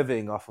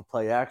living off of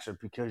play action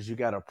because you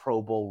got a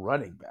Pro Bowl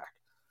running back.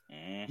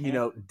 You Hmm.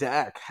 know,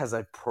 Dak has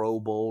a Pro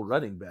Bowl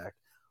running back.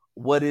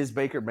 What is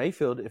Baker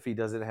Mayfield if he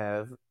doesn't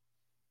have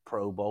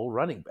Pro Bowl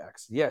running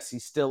backs? Yes,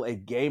 he's still a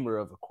gamer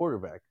of a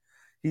quarterback.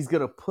 He's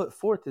going to put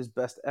forth his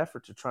best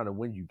effort to try to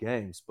win you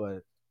games,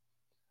 but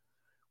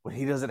when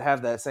he doesn't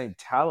have that same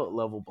talent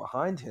level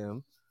behind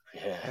him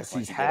Yeah, as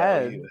like he's he did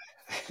at had, OU.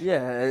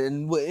 yeah,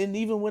 and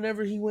even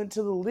whenever he went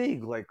to the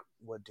league, like,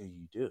 what do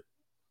you do?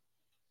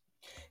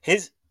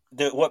 His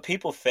what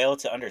people fail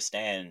to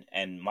understand,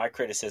 and my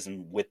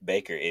criticism with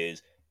Baker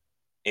is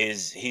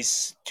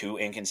he's too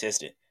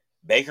inconsistent.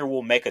 Baker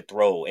will make a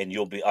throw and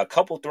you'll be a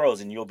couple throws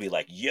and you'll be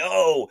like,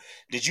 "Yo,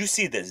 did you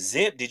see the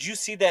zip? Did you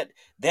see that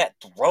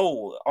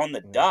throw on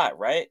the dot,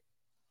 right?"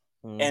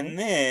 Mm-hmm. And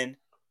then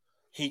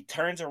he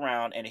turns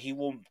around and he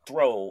will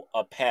throw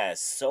a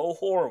pass so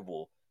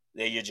horrible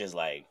that you're just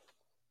like,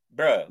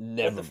 "Bruh, what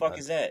Never the fuck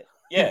mind. is that?"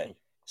 Yeah.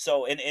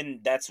 So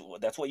and that's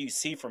what you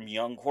see from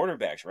young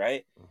quarterbacks,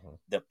 right? Mhm.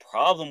 The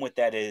problem with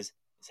that is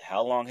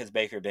how long has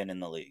Baker been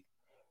in the league?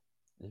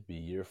 It'd be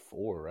year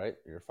 4, right?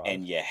 Year 5.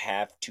 And you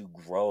have to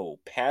grow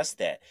past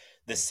that.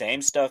 The Mhm.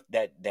 same stuff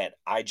that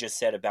I just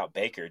said about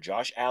Baker,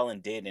 Josh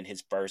Allen did in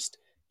his first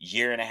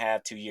year and a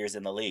half, 2 years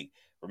in the league.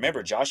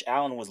 Remember, Mhm. Josh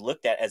Allen was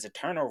looked at as a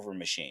turnover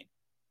machine.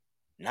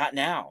 Not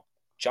now.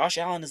 Josh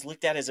Allen is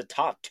looked at as a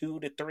top 2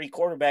 to 3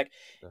 quarterback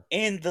Yeah.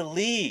 in the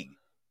league.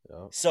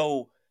 Yeah.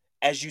 So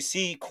as you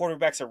see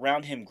quarterbacks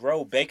around him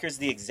grow, Baker's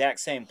the exact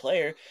same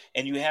player,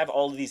 and you have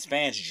all of these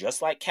fans,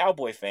 just like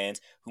Cowboy fans,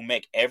 who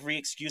make every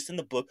excuse in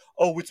the book.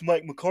 Oh, it's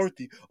Mike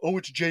McCarthy. Oh,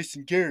 it's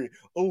Jason Garrett.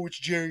 Oh, it's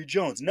Jerry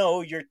Jones. No,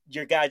 your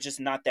guy's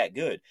just not that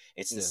good.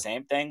 It's the Yeah.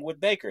 same thing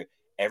with Baker.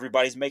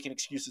 Everybody's making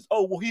excuses.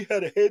 Oh, well, he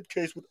had a head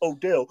case with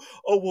Odell.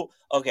 Oh, well,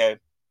 okay,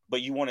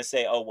 but you want to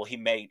say, oh, well,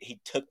 he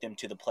took them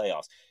to the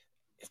playoffs.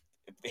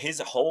 His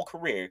whole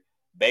career,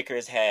 Baker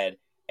has had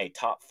a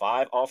top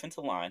 5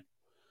 offensive line,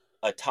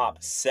 a top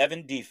Mhm.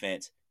 7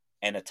 defense,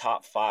 and a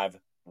top 5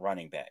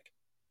 running back.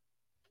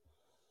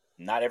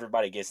 Not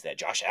everybody gets that.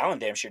 Josh Allen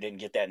damn sure didn't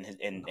get that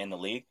in the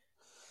league.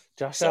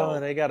 Josh Allen, So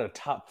they got a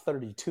top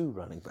 32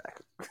 running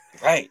back.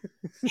 right,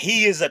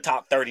 he is a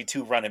top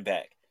 32 running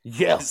back.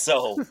 Yeah.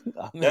 So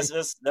I mean,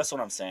 that's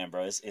what I'm saying,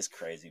 bro. It's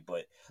crazy.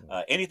 But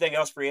anything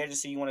else free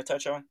agency you want to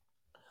touch on?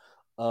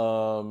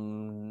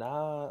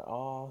 not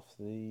off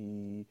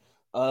the.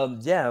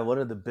 Yeah, one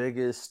of the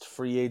biggest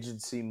free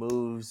agency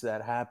moves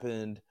that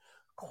happened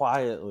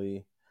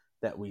quietly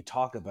that we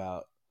talk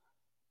about,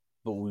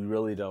 but we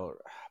really don't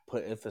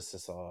put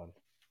emphasis on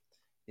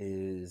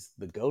is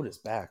the GOAT is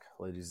back,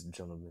 ladies and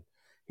gentlemen.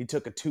 He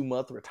took a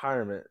 2-month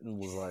retirement and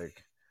was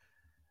like,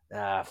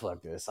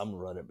 fuck this. I'm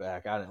gonna run it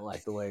back. I didn't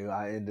like the way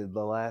I ended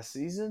the last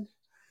season.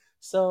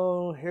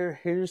 So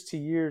here's to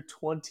year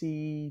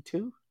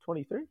 22,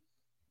 23,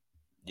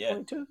 Yeah,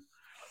 22.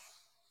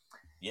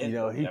 yeah. You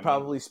know, he I mean,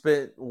 probably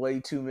spent way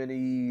too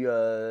many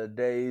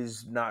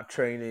days not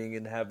training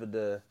and having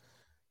to,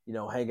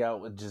 hang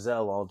out with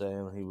Giselle all day.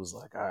 And he was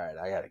like, all right,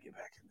 I got to get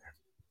back in there.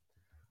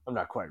 I'm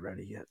not quite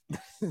ready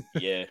yet.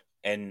 yeah,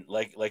 and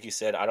like you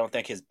said, I don't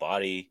think his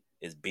body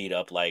is beat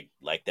up like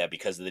that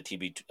because of the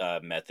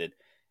TB method.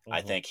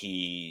 I Mhm. think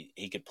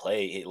he could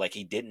play like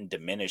he didn't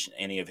diminish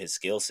any of his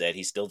skill set.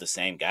 He's still the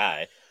same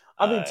guy.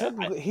 I mean, I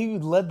technically, he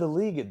led the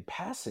league in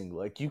passing.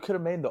 Like, you could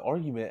have made the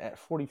argument at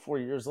 44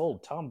 years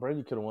old. Tom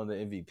Brady could have won the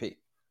MVP.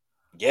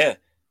 Yeah,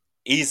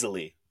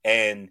 easily,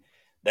 and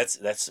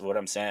that's what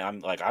I'm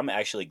saying. I'm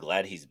actually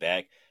glad he's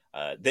back.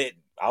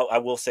 I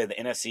will say the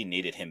NFC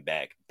needed him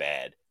back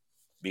bad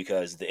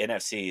because the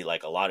NFC,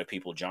 like a lot of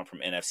people jump from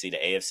NFC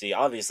to AFC.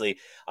 Obviously,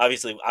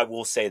 I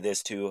will say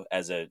this too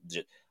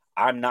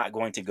I'm not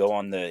going to go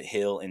on the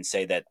hill and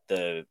say that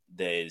the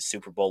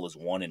Super Bowl is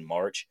won in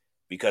March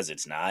because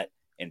it's not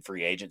in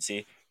free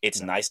agency. It's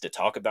No. nice to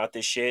talk about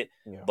this shit,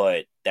 Yeah.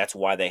 but that's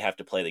why they have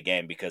to play the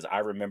game because I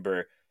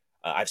remember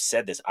I've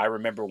said this. I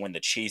remember when the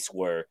Chiefs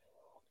were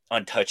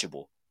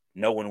untouchable.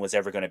 No one was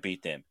ever going to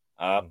beat them.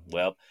 Hmm.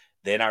 Well,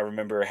 then I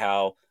remember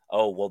how,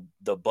 oh well,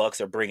 the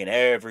Bucks are bringing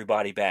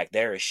everybody back.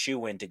 They're a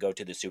shoe in to go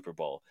to the Super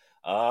Bowl.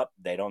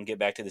 They don't get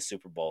back to the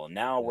Super Bowl, and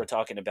now we're Yeah.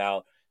 talking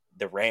about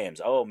the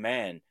Rams. Oh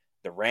man,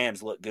 the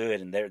Rams look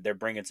good, and they're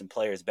bringing some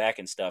players back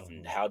and stuff.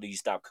 And Hmm. how do you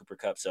stop Cooper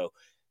Cup? So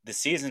the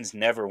season's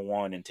never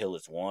won until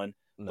it's won.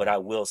 But I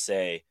No. will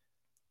say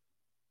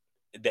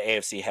the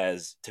AFC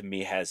has, to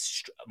me,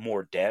 has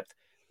more depth.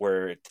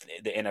 Where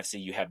the NFC,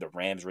 you have the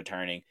Rams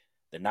returning,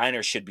 the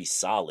Niners should be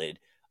solid.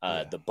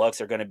 Yeah. The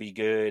Bucks are going to be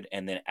good,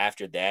 and then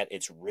after that,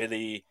 It's a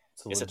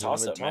it's a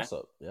toss legitimate up, man. toss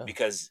up. Yeah.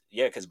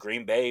 Because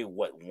Green Bay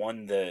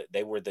won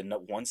they were the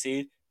one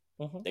seed.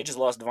 Hmm. They just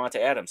lost Devonte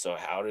Adams, so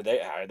how are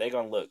they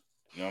going to look?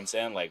 You know what I'm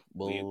saying? Like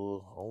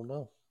Well, oh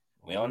no,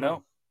 we oh don't no.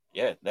 know.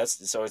 Yeah,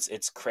 that's so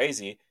it's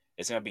crazy.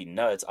 It's gonna be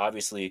nuts.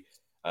 Obviously,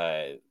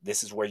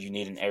 this is where you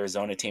need an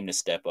Arizona team to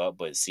step up.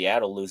 But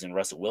Seattle losing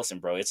Russell Wilson,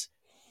 bro, it's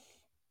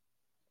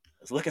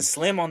looking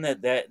slim on the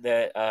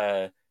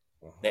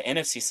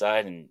NFC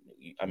side. And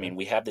I Yeah. mean,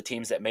 we have the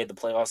teams that made the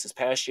playoffs this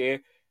past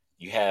year.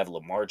 You have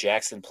Lamar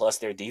Jackson plus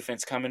their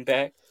defense coming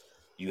back.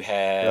 You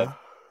have Yeah.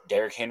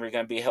 Derrick Henry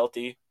gonna be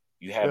healthy.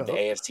 You have the Yeah.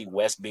 AFC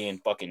West being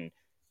fucking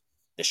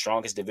the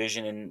strongest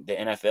division in the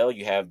NFL.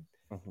 You have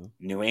Hmm.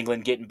 New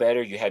England getting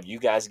better. You have you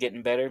guys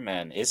getting better.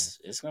 Man, Yeah.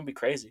 it's gonna be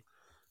crazy.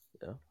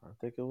 Yeah. I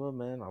think it will,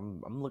 man.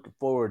 I'm looking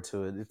forward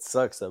to it. It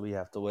sucks that we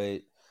have to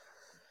wait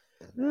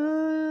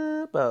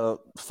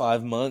about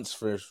 5 months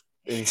for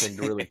anything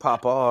to really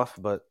pop off,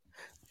 but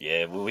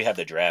Yeah, we have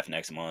the draft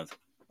next month,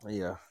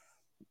 yeah,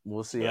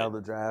 we'll see how but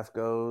the draft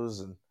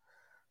goes, and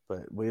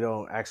but we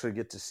don't actually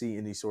get to see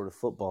any sort of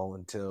football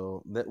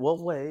until that. Well,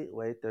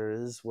 wait, there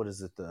is what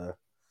is it the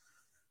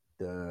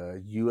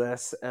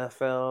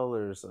USFL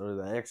or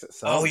the X oh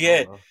something I don't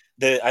yeah, know.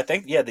 the I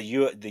think yeah the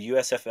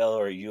USFL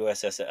or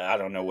USS, I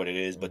don't know what it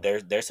is, but Yeah.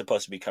 they're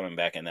supposed to be coming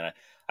back, and then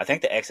I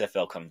think the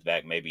XFL comes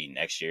back maybe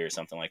next year or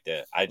something like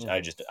that. Hmm.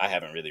 I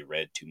haven't really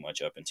read too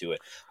much up into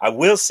it. I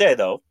will say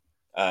though,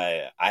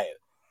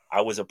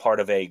 I was a part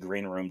of a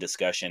green room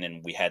discussion,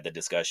 and we had the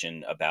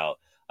discussion about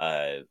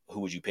who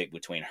would you pick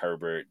between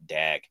Herbert,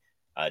 Dak,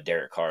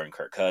 Derek Carr, and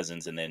Kirk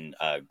Cousins, and then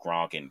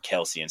Gronk and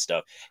Kelsey and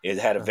stuff. It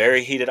had Uh-huh.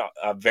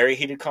 a very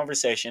heated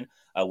conversation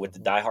with the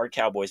Hmm. diehard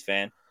Cowboys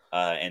fan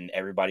and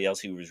everybody else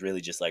who was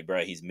really just like,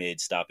 bro, he's mid,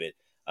 stop it,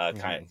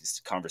 kind Hmm.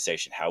 of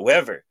conversation.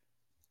 However,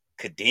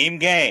 Kadeem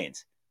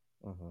Gaines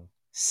Hmm.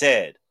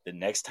 said the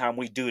next time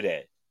we do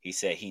that, he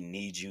said he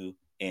needs you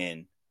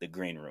in the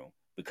green room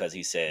because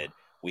he said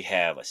we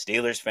have a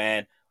Steelers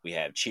fan, we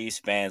have Chiefs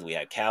fans, we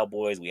have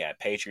Cowboys, we have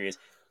Patriots.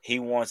 He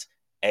wants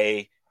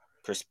a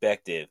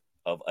perspective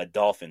of a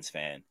Dolphins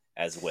fan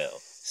as well. Yeah,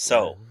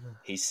 So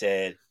he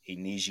said he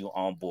needs you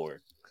on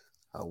board.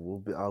 I will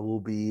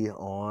be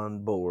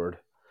on board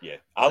Yeah,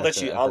 at I'll the let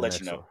you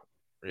next know. one.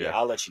 Yeah, Yeah,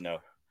 I'll let you know.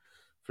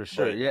 for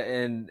sure. But Yeah,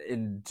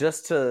 and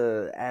just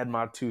to add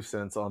my 2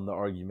 cents on the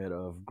argument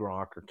of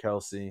Gronk or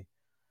Kelsey,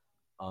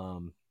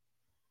 um,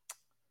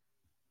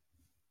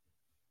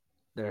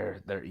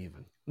 they're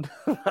even.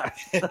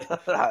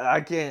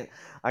 I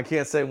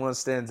can't say one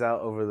stands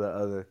out over the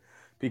other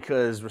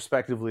because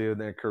respectively in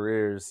their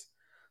careers,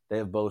 they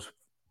have both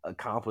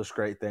accomplished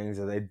great things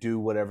and they do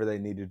whatever they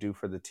need to do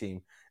for the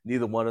team.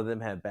 Neither one of them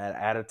had bad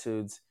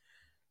attitudes.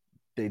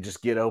 They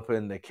just get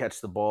open, they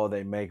catch the ball,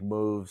 they make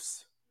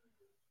moves.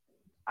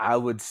 I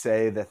would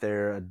say that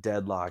they're a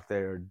deadlock.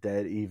 They're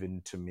dead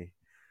even to me.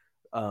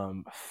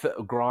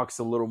 Gronk's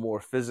a little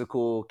more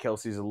physical.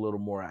 Kelsey's a little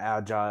more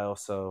agile.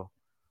 So,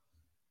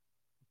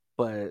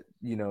 but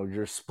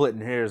you're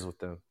splitting hairs with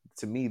them.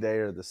 To me, they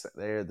are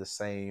the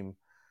same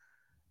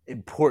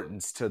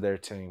importance to their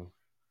team.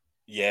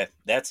 yeah,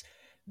 that's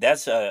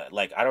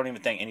like I don't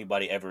even think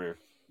anybody ever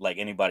like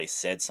anybody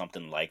said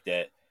something like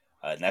that.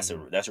 And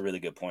Hmm. that's a really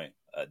good point.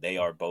 They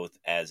are both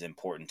as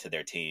important to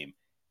their team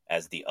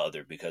as the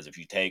other because if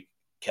you take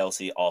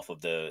Kelsey off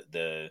of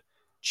the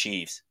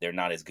Chiefs, they're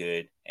not as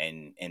good.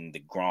 And the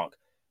Gronk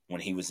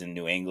when he was in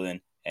New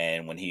England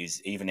and when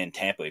he's even in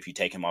Tampa, if you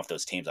take him off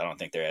those teams, I don't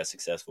think they're as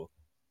successful.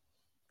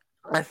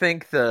 I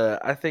think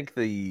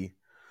the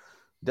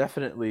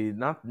definitely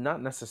not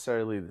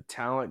necessarily the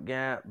talent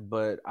gap,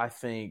 but I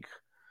think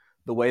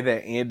the way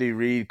that Andy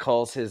Reid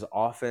calls his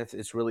offense,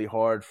 it's really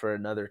hard for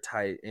another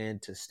tight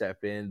end to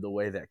step in the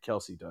way that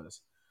Kelsey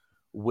does.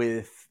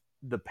 With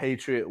the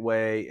Patriot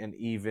way and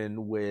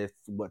even with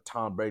what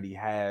Tom Brady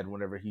had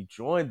whenever he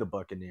joined the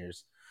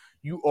Buccaneers,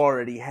 you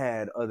already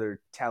had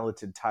other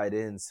talented tight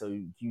ends, so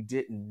you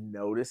didn't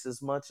notice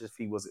as much if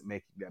he wasn't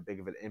making that big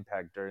of an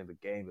impact during the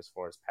game as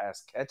far as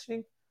pass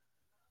catching.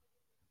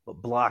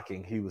 But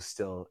blocking, he was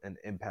still an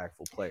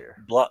impactful player.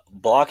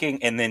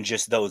 Blocking and then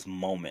just those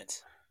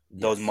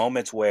Yes.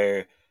 moments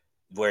where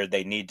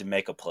they need to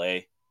make a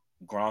play.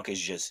 Gronk is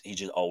just he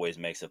just always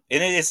makes a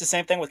and it's the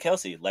same thing with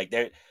Kelsey. Like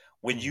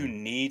when you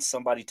Hmm. need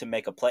somebody to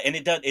make a play, and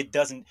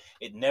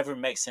it never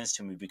makes sense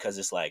to me because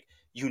it's like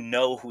you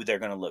know who they're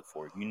gonna look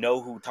for. You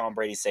know who Tom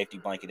Brady's safety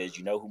blanket is.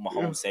 You know who Yeah.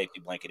 Mahomes' safety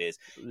blanket is,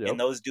 and Yep.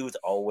 those dudes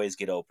always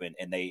get open,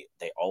 and they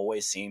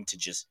always seem to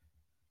just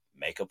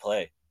make a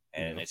play,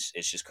 and Yep.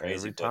 it's just crazy.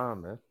 Every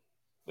time, man.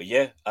 But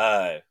yeah,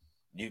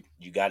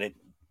 you got it.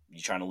 You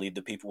trying to leave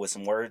the people with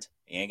some words?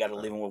 You ain't got to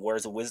leave them with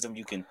words of wisdom.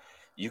 You can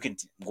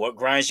what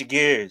grinds your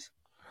gears.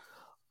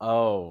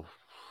 Oh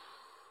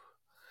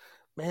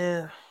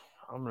man,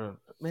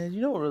 man.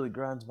 You know what really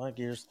grinds my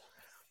gears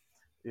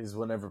is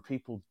whenever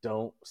people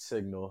don't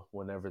signal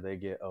whenever they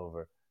get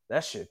over.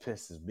 That shit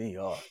pisses me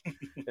off.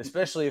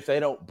 Especially if they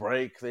don't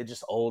break, they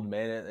just old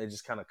man it. They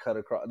just kind of cut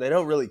across. They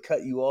don't really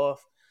cut you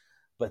off,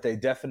 but they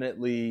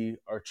definitely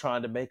are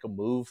trying to make a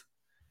move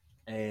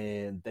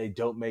and they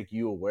don't make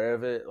you aware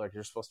of it. Like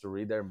you're supposed to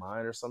read their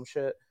mind or some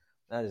shit.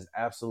 That is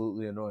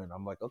absolutely annoying.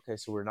 I'm like, okay,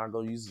 so we're not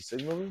going to use the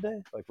signal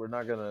today? Like, we're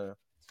not going to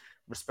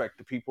respect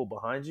the people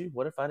behind you?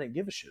 What if I didn't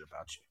give a shit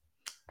about you?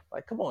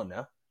 Like, come on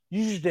now.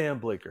 Use your damn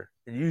blinker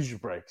and use your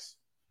brakes.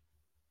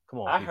 Come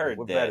on, I people.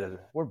 heard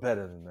that. We're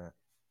better than that.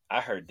 I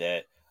heard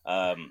that.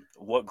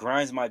 What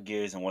grinds my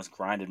gears and what's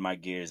grinded my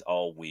gears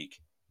all week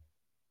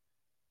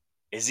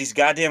is these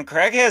goddamn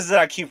crackheads that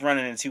I keep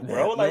running into,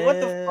 bro. Yeah, Like, what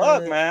the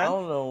fuck, man, I man?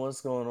 don't know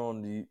what's going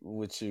on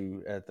with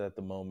you at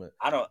the moment.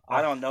 I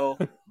I, don't know,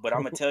 but I'm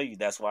gonna tell you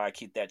that's why I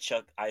keep that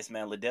Chuck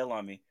Iceman Liddell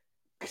on me.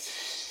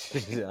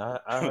 I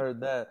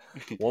heard that.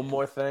 One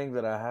more thing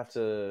that I have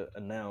to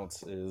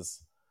announce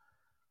is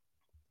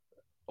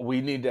we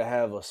need to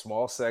have a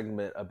small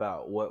segment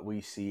about what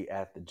we see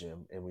at the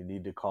gym, and we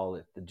need to call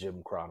it the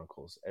Gym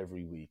Chronicles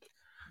every week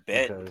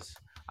Bet. because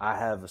I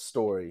have a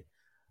story.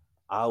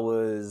 I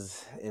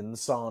was in the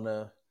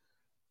sauna.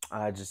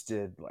 I just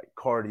did like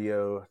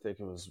cardio. I think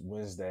it was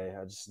Wednesday.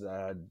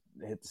 I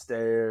hit the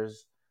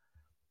stairs,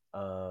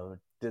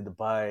 did the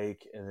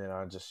bike, and then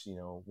I just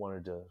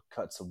wanted to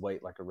cut some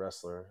weight like a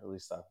wrestler. At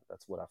least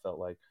that's what I felt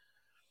like.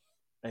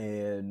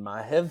 And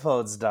my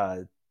headphones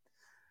died,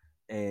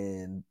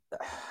 and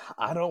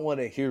I don't want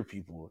to hear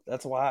people.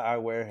 That's why I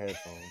wear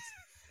headphones.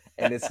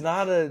 And it's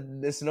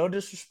no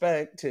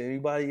disrespect to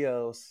anybody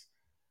else,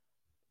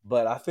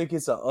 but I think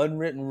it's an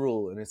unwritten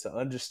rule and it's an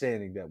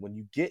understanding that when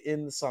you get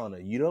in the sauna,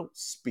 you don't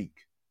speak.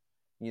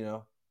 You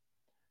know,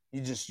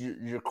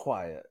 you're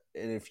quiet,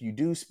 and if you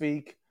do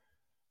speak,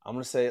 I'm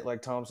gonna say it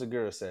like Tom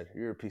Segura said: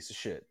 "You're a piece of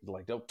shit."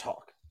 Like, don't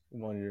talk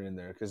when you're in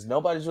there because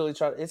nobody's really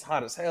trying. It's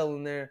hot as hell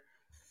in there.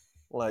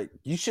 Like,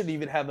 you shouldn't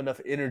even have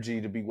enough energy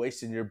to be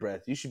wasting your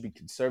breath. You should be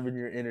conserving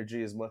your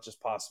energy as much as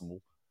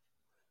possible.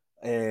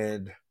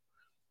 And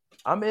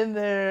I'm in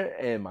there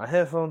and my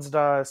headphones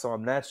die, so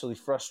I'm naturally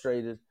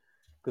frustrated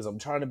because I'm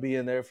trying to be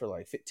in there for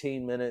like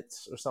 15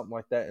 minutes or something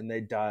like that, and they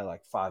die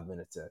like 5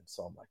 minutes in.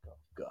 So I'm like, oh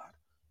god.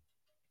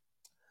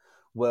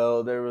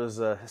 Well, there was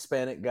a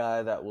Hispanic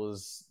guy that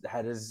was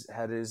had his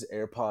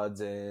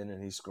AirPods in,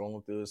 and he's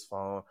scrolling through his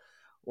phone.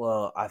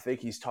 Well, I think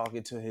he's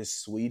talking to his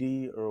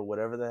sweetie or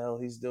whatever the hell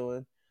he's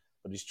doing,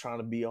 but he's trying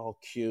to be all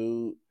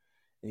cute,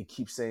 and he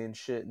keeps saying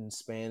shit in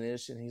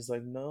Spanish, and he's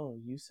like, "No,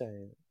 you say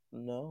it.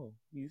 No,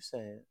 you say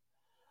it.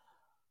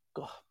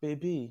 Go,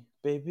 baby,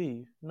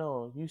 baby.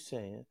 No, you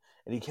say it."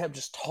 And he kept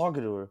just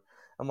talking to her.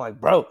 I'm like,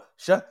 "Bro,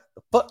 shut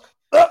the fuck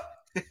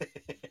up."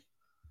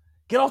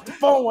 Get off the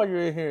phone while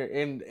you're in here.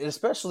 And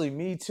especially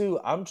me too.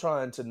 I'm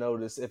trying to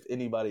notice if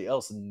anybody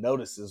else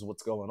notices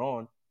what's going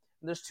on.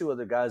 And there's two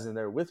other guys in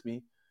there with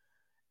me,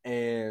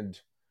 and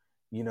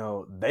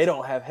they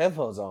don't have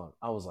headphones on.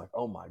 I was like,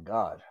 oh my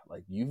god,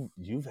 like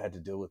you've had to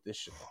deal with this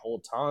shit the whole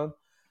time.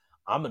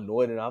 I'm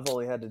annoyed, and I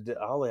only have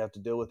to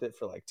deal with it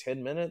for like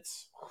 10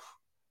 minutes.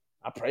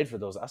 I prayed for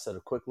those. I said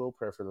a quick little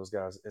prayer for those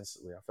guys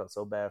instantly. I felt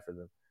so bad for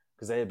them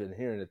because they had been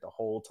hearing it the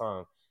whole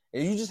time.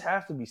 And you just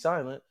have to be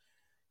silent.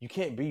 You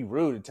can't be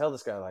rude and tell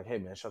this guy like, "Hey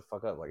man, shut the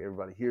fuck up." Like,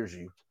 everybody hears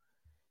you.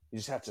 You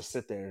just have to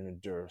sit there and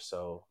endure.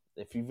 So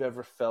if you've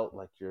ever felt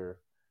like you're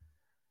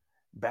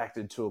backed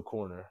into a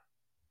corner,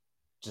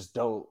 just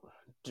don't.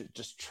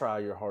 Just try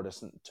your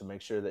hardest to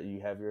make sure that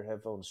you have your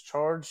headphones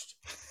charged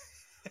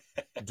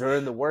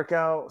during the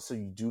workout, so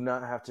you do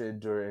not have to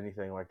endure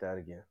anything like that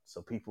again.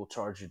 So people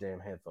charge your damn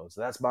headphones.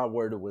 That's my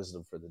word of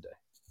wisdom for the day.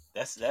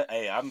 That's that.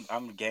 Hey,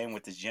 I'm game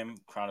with the Gym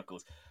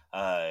Chronicles.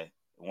 Uh,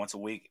 Once a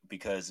week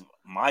because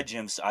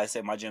I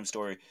said my gym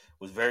story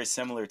was very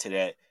similar to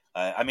that.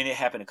 I mean, it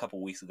happened a couple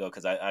weeks ago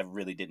because I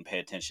really didn't pay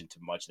attention to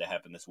much that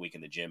happened this week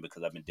in the gym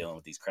because I've been dealing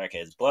with these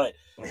crackheads. But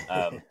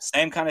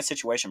same kind of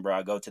situation, bro.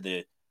 I go into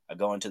the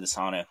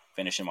sauna,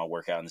 finishing my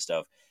workout and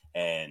stuff,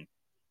 and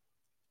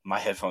my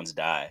headphones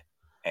die.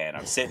 And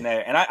I'm sitting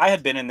there, and I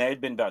had been in there.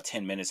 It'd been about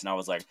 10 minutes, and I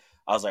was like,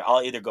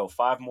 I'll either go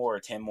 5 more or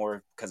 10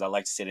 more because I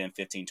like to sit in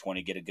 15,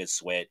 20, get a good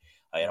sweat.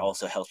 It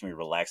also helps me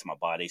relax my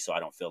body, so I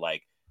don't feel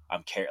like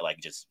like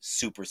just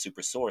super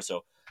super sore.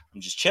 So I'm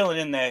just chilling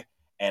in there,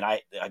 and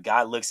a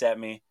guy looks at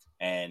me,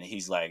 and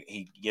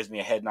he gives me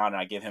a head nod, and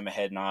I give him a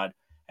head nod,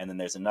 and then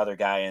there's another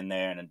guy in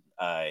there, and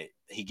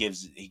he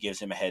gives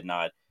him a head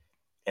nod,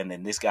 and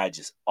then this guy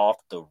just off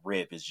the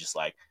rip is just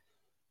like,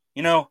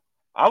 you know,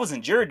 I was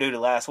in jury duty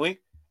last week,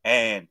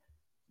 and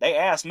they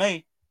asked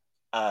me,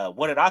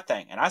 what did I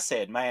think? And I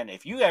said, man,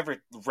 if you ever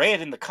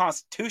read in the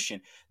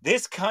Constitution,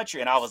 this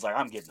country, and I was like,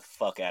 I'm getting the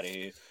fuck out of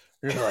here.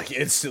 You're like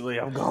instantly,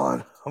 I'm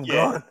gone. I'm Yeah.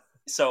 gone.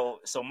 So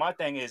my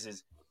thing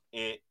is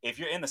if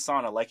you're in the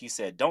sauna, like you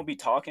said, don't be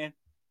talking,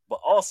 but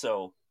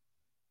also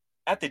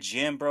at the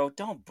gym, bro,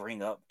 don't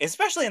bring up,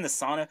 especially in the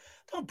sauna,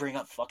 don't bring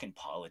up fucking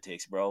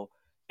politics, bro.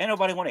 Ain't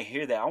nobody want to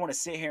hear that. I want to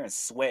sit here and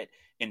sweat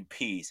in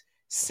peace,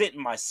 sit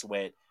in my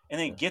sweat, and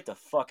then get the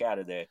fuck out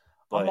of there.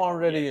 I'm But yeah,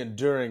 already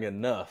enduring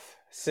enough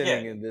yeah,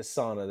 sitting in this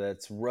sauna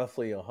that's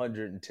roughly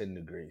 110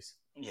 degrees.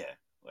 yeah.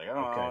 Like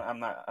Okay. I'm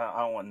not. I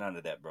don't want none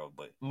of that, bro.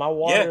 But My yeah,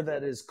 water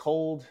that is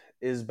cold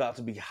is about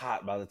to be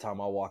hot by the time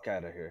I walk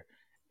out of here.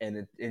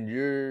 And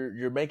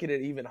you're making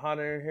it even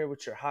hotter in here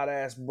with your hot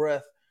ass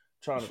breath,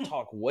 trying to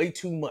talk way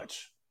too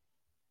much.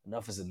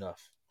 Enough is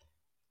enough.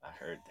 I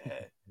heard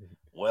that.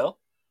 Well,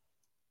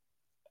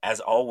 as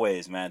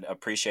always, man,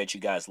 appreciate you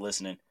guys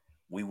listening.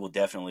 We will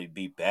definitely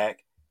be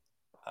back.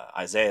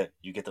 Isaiah,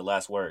 you get the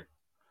last word.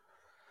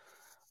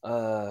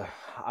 Uh,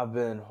 I've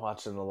been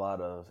watching a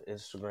lot of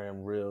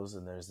Instagram reels,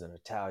 and there's an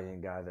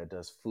Italian guy that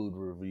does food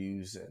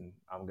reviews, and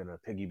I'm gonna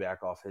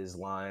piggyback off his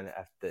line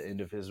at the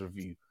end of his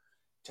review.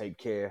 Take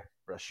care,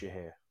 brush your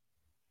hair.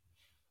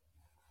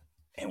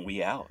 And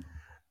we out.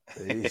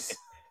 Peace.